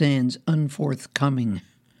stands unforthcoming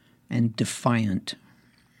and defiant.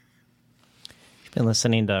 You've been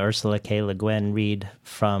listening to Ursula K. Le Guin read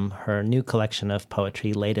from her new collection of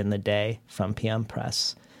poetry, Late in the Day, from PM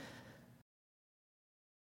Press.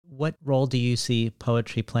 What role do you see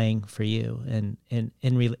poetry playing for you,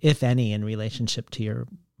 if any, in relationship to your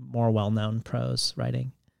more well-known prose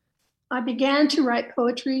writing? I began to write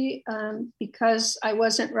poetry because I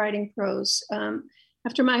wasn't writing prose.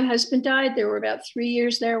 After my husband died, there were about 3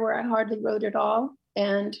 years there where I hardly wrote at all.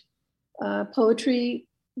 And poetry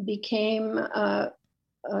became a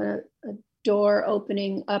door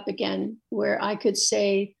opening up again, where I could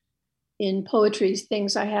say in poetry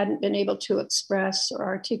things I hadn't been able to express or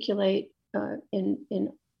articulate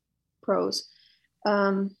in prose.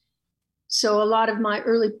 So a lot of my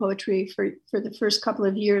early poetry for the first couple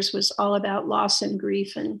of years was all about loss and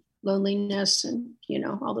grief and loneliness and,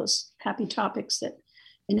 all those happy topics that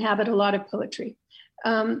inhabit a lot of poetry.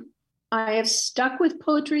 I have stuck with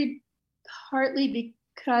poetry partly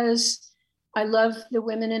because I love the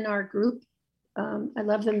women in our group. I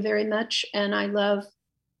love them very much. And I love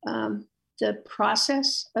the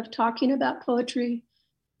process of talking about poetry.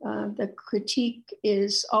 The critique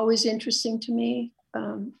is always interesting to me.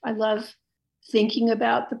 I love thinking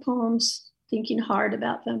about the poems, thinking hard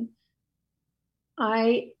about them.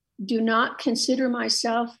 I do not consider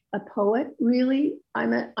myself a poet, really.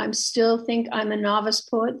 I'm still think I'm a novice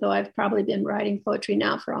poet, though I've probably been writing poetry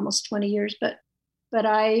now for almost 20 years. But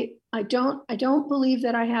I don't believe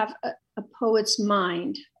that I have a poet's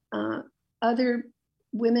mind. Other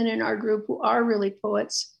women in our group who are really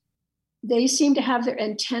poets, they seem to have their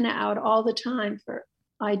antenna out all the time for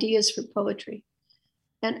ideas for poetry.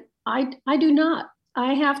 And I do not.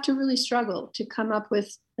 I have to really struggle to come up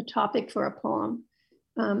with a topic for a poem.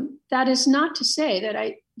 That is not to say that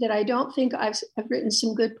I don't think I've written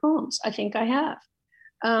some good poems. I think I have.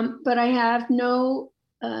 But I have no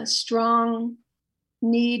strong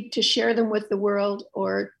need to share them with the world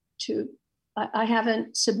or I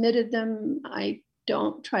haven't submitted them. I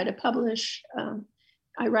don't try to publish.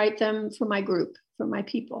 I write them for my group, for my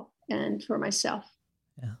people, and for myself.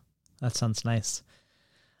 Yeah, that sounds nice.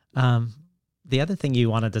 The other thing you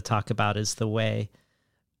wanted to talk about is the way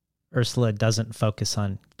Ursula doesn't focus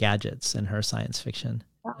on gadgets in her science fiction.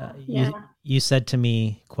 You said to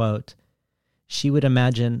me, quote, she would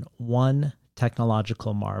imagine one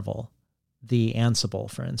technological marvel, the Ansible,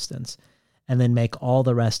 for instance, and then make all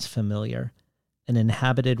the rest familiar, an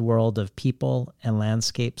inhabited world of people and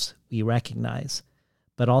landscapes we recognize,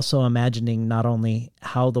 but also imagining not only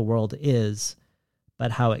how the world is,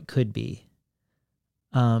 but how it could be.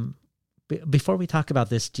 Before we talk about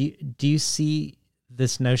this, do you see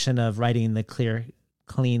this notion of writing the clear,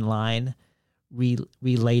 clean line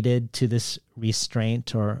related to this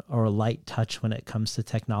restraint or light touch when it comes to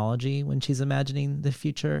technology when she's imagining the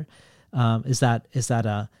future? Is that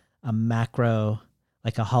a macro,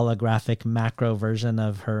 like a holographic macro version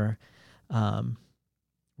of her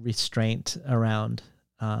restraint around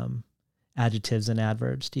adjectives and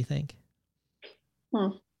adverbs, do you think?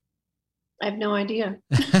 I have no idea.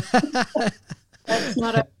 That's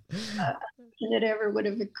not a that ever would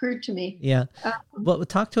have occurred to me. Yeah. Well,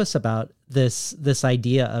 talk to us about this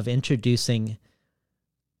idea of introducing,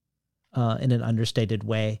 in an understated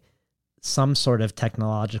way, some sort of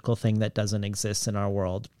technological thing that doesn't exist in our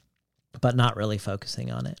world, but not really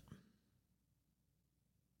focusing on it.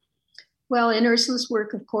 Well, in Ursula's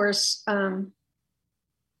work, of course,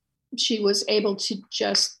 she was able to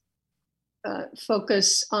just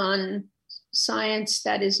focus on science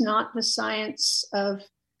that is not the science of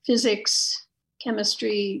physics,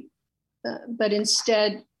 chemistry, but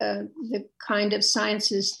instead the kind of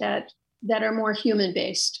sciences that are more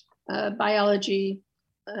human-based, biology,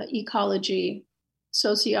 ecology,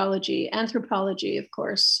 sociology, anthropology, of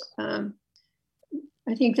course.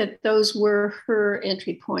 I think that those were her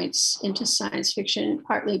entry points into science fiction,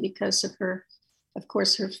 partly because of her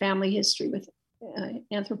family history with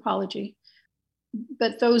anthropology.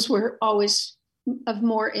 But those were always of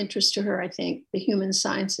more interest to her, I think, the human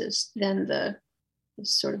sciences than the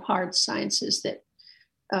sort of hard sciences that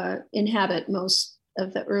inhabit most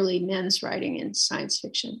of the early men's writing in science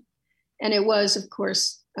fiction. And it was, of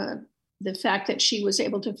course, the fact that she was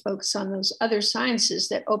able to focus on those other sciences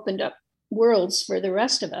that opened up worlds for the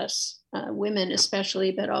rest of us, women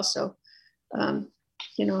especially, but also, all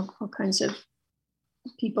kinds of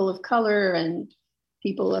people of color and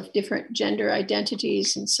people of different gender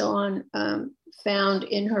identities and so on, found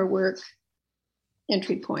in her work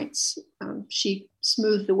entry points. She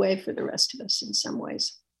smoothed the way for the rest of us in some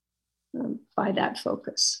ways by that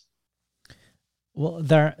focus. Well,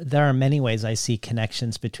 there are many ways I see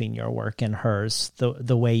connections between your work and hers.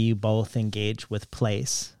 The way you both engage with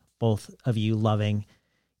place, both of you loving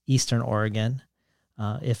Eastern Oregon,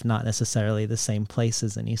 if not necessarily the same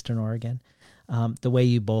places in Eastern Oregon. The way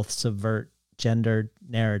you both subvert gendered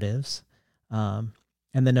narratives, and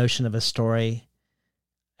the notion of a story,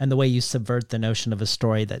 and the way you subvert the notion of a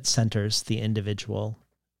story that centers the individual,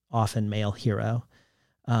 often male hero.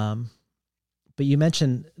 But you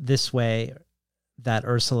mentioned this way that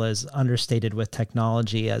Ursula is understated with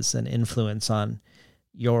technology as an influence on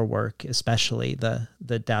your work, especially the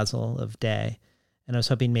dazzle of day. And I was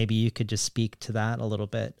hoping maybe you could just speak to that a little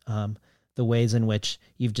bit. The ways in which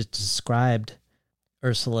you've just described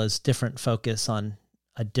Ursula's different focus on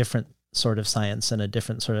a different sort of science and a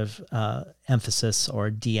different sort of emphasis or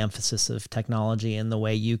de-emphasis of technology in the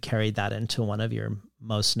way you carried that into one of your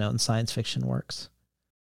most known science fiction works?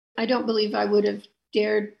 I don't believe I would have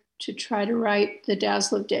dared to try to write The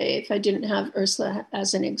Dazzle of Day if I didn't have Ursula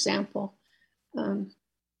as an example. And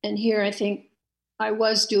here I think I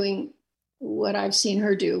was doing what I've seen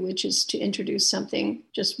her do, which is to introduce something,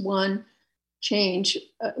 just one change,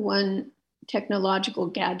 one technological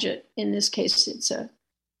gadget. In this case, it's a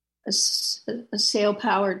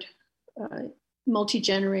sail-powered,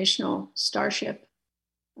 multi-generational starship.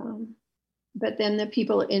 But then the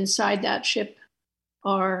people inside that ship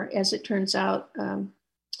are, as it turns out,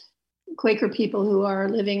 Quaker people who are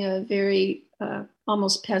living a very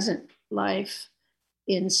almost peasant life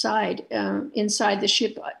inside. Inside the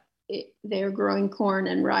ship, they're growing corn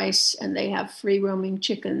and rice, and they have free roaming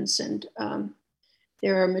chickens, and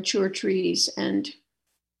there are mature trees, and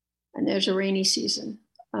there's a rainy season.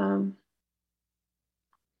 And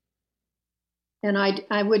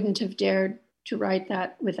I wouldn't have dared to write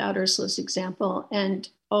that without Ursula's example. And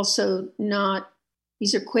also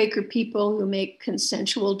these are Quaker people who make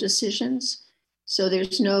consensual decisions. So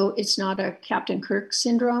it's not a Captain Kirk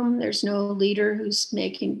syndrome. There's no leader who's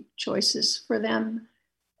making choices for them.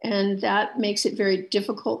 And that makes it very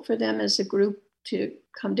difficult for them as a group to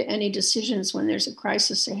come to any decisions when there's a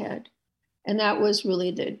crisis ahead. And that was really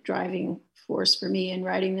the driving force for me in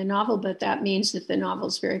writing the novel. But that means that the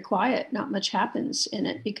novel's very quiet. Not much happens in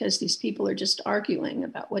it because these people are just arguing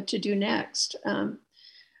about what to do next.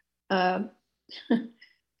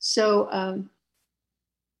 So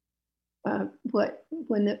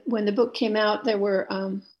when the book came out, there were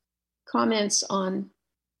comments on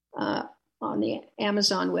the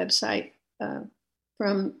Amazon website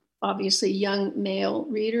from obviously young male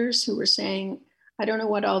readers who were saying, I don't know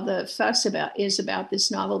what all the fuss is about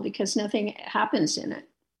this novel because nothing happens in it.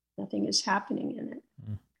 Nothing is happening in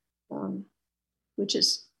it, which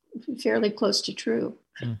is fairly close to true.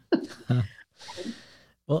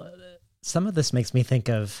 Well, some of this makes me think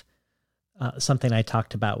of something I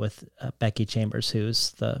talked about with Becky Chambers,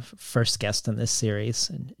 who's the first guest in this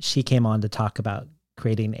series. And she came on to talk about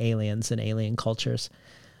creating aliens and alien cultures.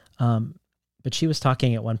 But she was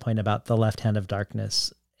talking at one point about The Left Hand of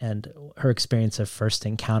Darkness and her experience of first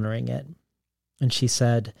encountering it. And she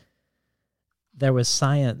said, there was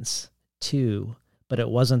science too, but it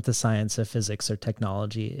wasn't the science of physics or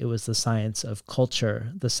technology. It was the science of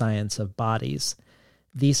culture, the science of bodies.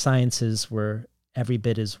 These sciences were every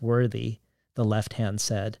bit as worthy, the left hand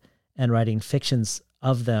said, and writing fictions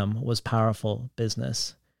of them was powerful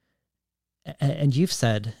business. And you've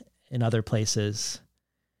said in other places,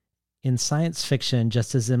 in science fiction,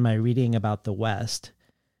 just as in my reading about the West,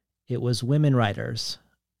 it was women writers,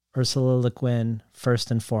 Ursula Le Guin first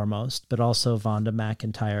and foremost, but also Vonda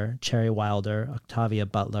McIntyre, Cherry Wilder, Octavia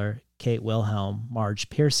Butler, Kate Wilhelm, Marge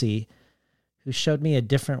Piercy, who showed me a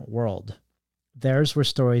different world. Theirs were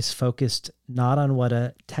stories focused not on what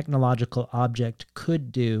a technological object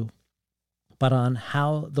could do, but on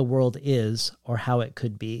how the world is or how it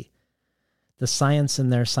could be. The science in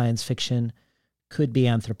their science fiction could be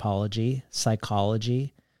anthropology,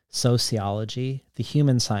 psychology, sociology, the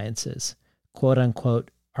human sciences, quote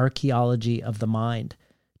unquote, archaeology of the mind,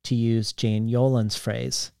 to use Jane Yolen's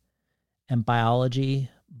phrase, and biology,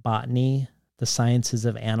 botany, the sciences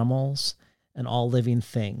of animals, and all living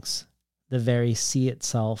things, the very sea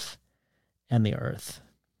itself and the earth.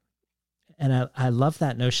 And I love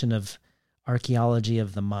that notion of archaeology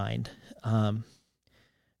of the mind.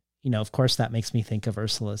 Of course, that makes me think of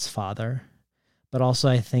Ursula's father. But also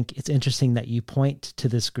I think it's interesting that you point to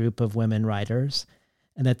this group of women writers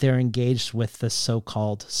and that they're engaged with the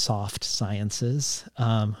so-called soft sciences,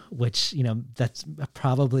 which, that's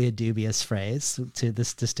probably a dubious phrase to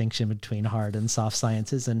this distinction between hard and soft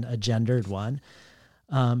sciences, and a gendered one.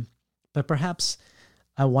 But perhaps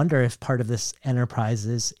I wonder if part of this enterprise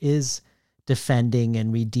is defending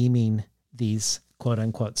and redeeming these quote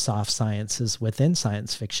unquote soft sciences within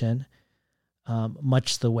science fiction,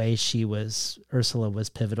 much the way Ursula was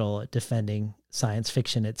pivotal at defending science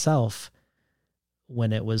fiction itself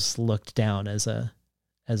when it was looked down as a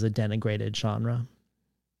denigrated genre.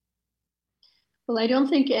 Well, I don't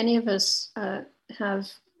think any of us have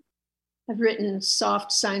written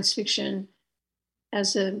soft science fiction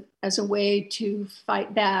as a way to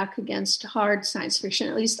fight back against hard science fiction.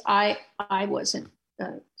 At least I wasn't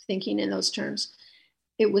thinking in those terms.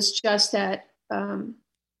 It was just that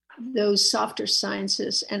those softer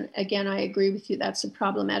sciences, and again, I agree with you, that's a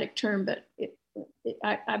problematic term, but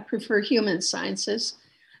I prefer human sciences,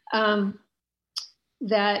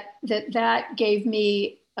 that gave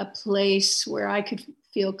me a place where I could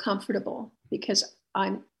feel comfortable, because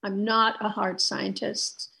I'm not a hard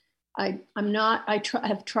scientist. I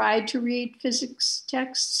have tried to read physics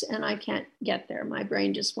texts and I can't get there. My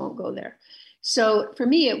brain just won't go there. So for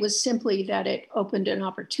me, it was simply that it opened an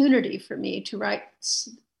opportunity for me to write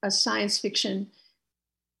a science fiction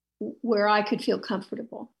where I could feel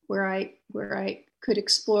comfortable, where I could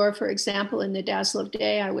explore. For example, in The Dazzle of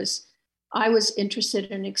Day, I was interested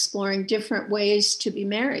in exploring different ways to be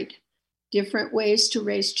married, different ways to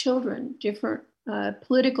raise children, different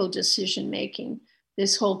political decision making.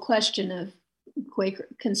 This whole question of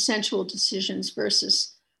consensual decisions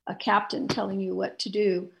versus a captain telling you what to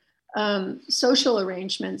do. Social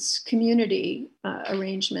arrangements, community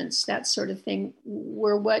arrangements, that sort of thing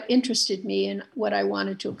were what interested me and what I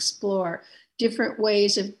wanted to explore. Different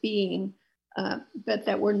ways of being, but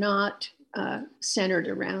that were not centered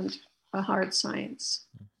around a hard science.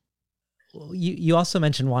 Well, you also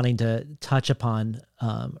mentioned wanting to touch upon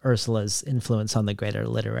Ursula's influence on the greater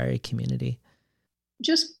literary community.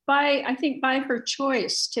 Just by her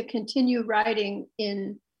choice to continue writing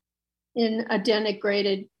in a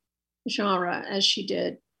denigrated genre as she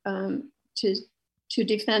did, to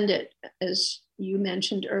defend it, as you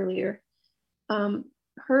mentioned earlier.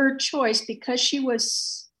 Her choice, because she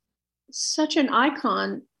was such an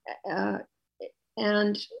icon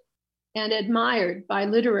and admired by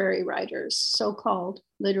literary writers, so-called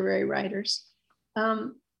literary writers,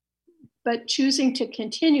 but choosing to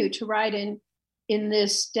continue to write in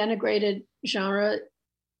this denigrated genre,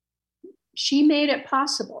 she made it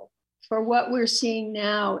possible for what we're seeing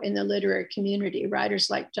now in the literary community. Writers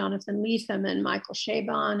like Jonathan Lethem and Michael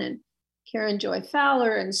Chabon and Karen Joy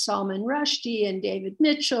Fowler and Salman Rushdie and David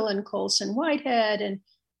Mitchell and Colson Whitehead and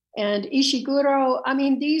Ishiguro. I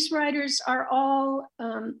mean, these writers are all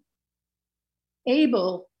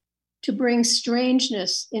able to bring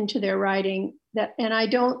strangeness into their writing, and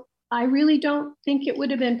I really don't think it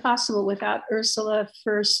would have been possible without Ursula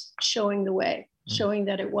first showing the way, showing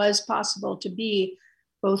that it was possible to be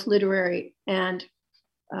both literary and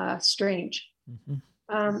strange.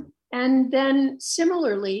 Mm-hmm. And then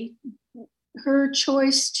similarly, her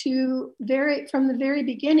choice to from the very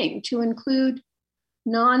beginning, to include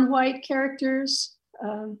non-white characters,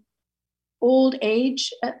 old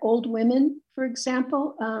women, for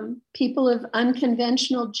example, people of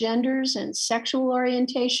unconventional genders and sexual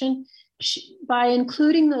orientation. By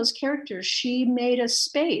including those characters, she made a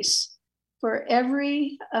space for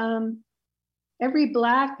every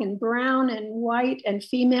Black and brown and white and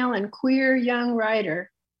female and queer young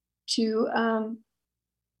writer to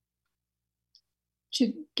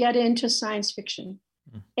get into science fiction.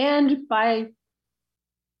 And by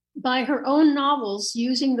her own novels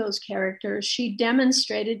using those characters, she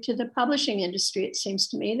demonstrated to the publishing industry, it seems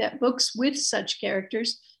to me, that books with such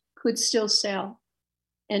characters could still sell.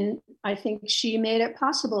 And I think she made it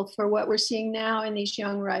possible for what we're seeing now in these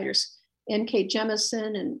young writers, N.K.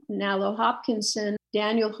 Jemisin and Nalo Hopkinson,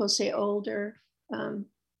 Daniel Jose Older.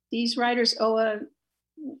 These writers owe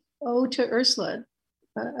to Ursula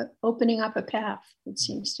opening up a path, it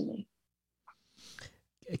seems to me.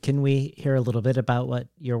 Can we hear a little bit about what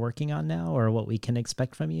you're working on now, or what we can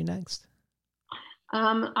expect from you next?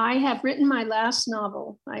 I have written my last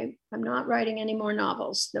novel. I'm not writing any more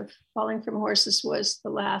novels. The Falling from Horses was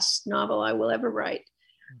the last novel I will ever write.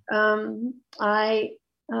 I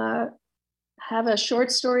have a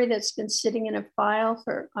short story that's been sitting in a file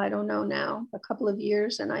for, I don't know now, a couple of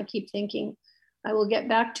years. And I keep thinking I will get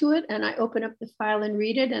back to it. And I open up the file and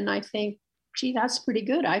read it. And I think, gee, that's pretty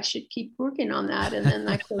good. I should keep working on that. And then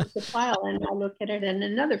I close the file and I look at it in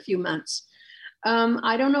another few months.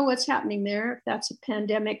 I don't know what's happening there, if that's a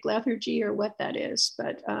pandemic lethargy or what that is.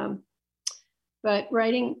 But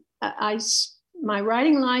writing, my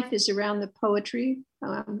writing life is around the poetry.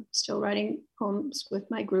 I'm still writing poems with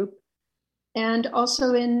my group. And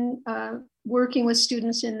also in working with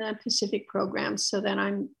students in the Pacific program, so that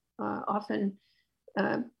I'm often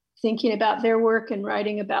thinking about their work and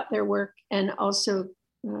writing about their work, and also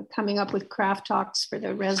coming up with craft talks for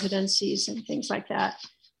the residencies and things like that.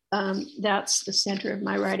 That's the center of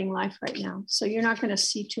my writing life right now. So you're not going to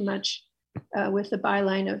see too much with the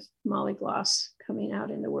byline of Molly Gloss coming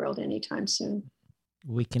out in the world anytime soon.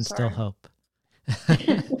 We can still hope.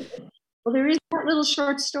 Well, there is that little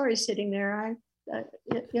short story sitting there.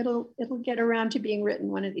 It'll get around to being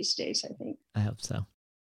written one of these days, I think. I hope so.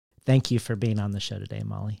 Thank you for being on the show today,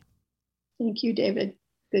 Molly. Thank you, David.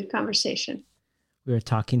 Good conversation. We are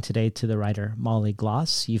talking today to the writer Molly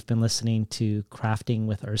Gloss. You've been listening to Crafting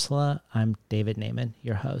with Ursula. I'm David Naiman,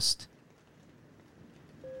 your host.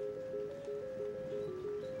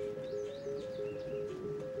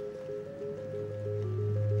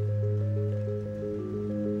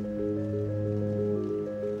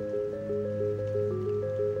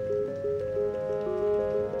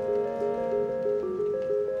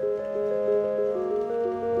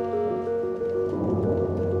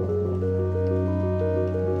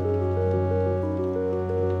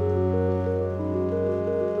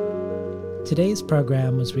 Today's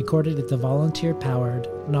program was recorded at the volunteer-powered,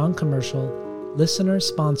 non-commercial,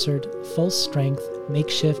 listener-sponsored, full-strength,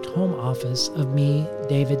 makeshift home office of me,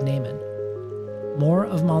 David Naiman. More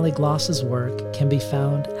of Molly Gloss's work can be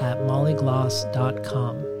found at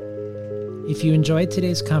mollygloss.com. If you enjoyed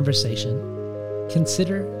today's conversation,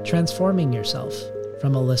 consider transforming yourself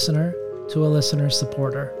from a listener to a listener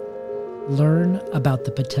supporter. Learn about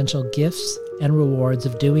the potential gifts and rewards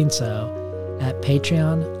of doing so at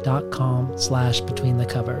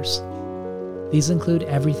patreon.com/betweenthecovers. These include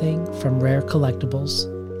everything from rare collectibles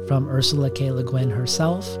from Ursula K. Le Guin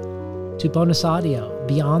herself to bonus audio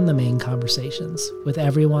beyond the main conversations with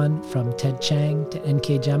everyone from Ted Chiang to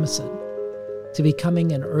N.K. Jemisin, to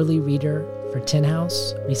becoming an early reader for Tin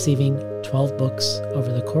House, receiving 12 books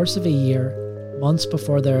over the course of a year, months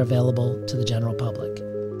before they're available to the general public.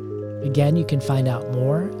 Again, you can find out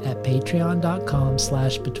more at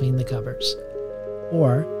patreon.com/betweenthecovers.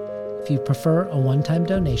 Or, if you prefer a one-time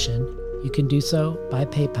donation, you can do so by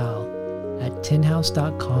PayPal at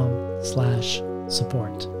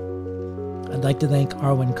tinhouse.com/support. I'd like to thank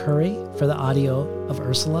Arwen Curry for the audio of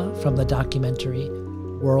Ursula from the documentary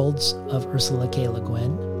Worlds of Ursula K. Le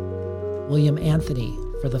Guin, William Anthony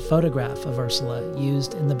for the photograph of Ursula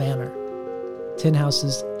used in the banner, Tin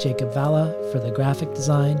House's Jacob Valla for the graphic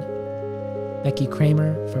design, Becky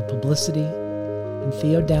Kramer for publicity, and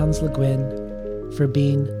Theo Downs Le Guin for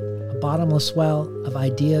being a bottomless well of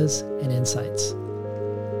ideas and insights.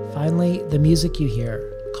 Finally, the music you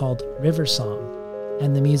hear, called River Song,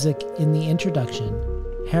 and the music in the introduction,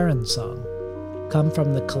 Heron Song, come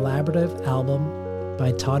from the collaborative album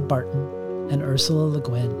by Todd Barton and Ursula Le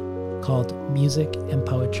Guin called Music and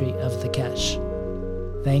Poetry of the Kesh.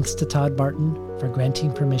 Thanks to Todd Barton for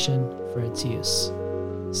granting permission for its use.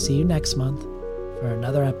 See you next month for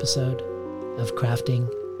another episode of Crafting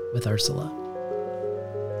with Ursula.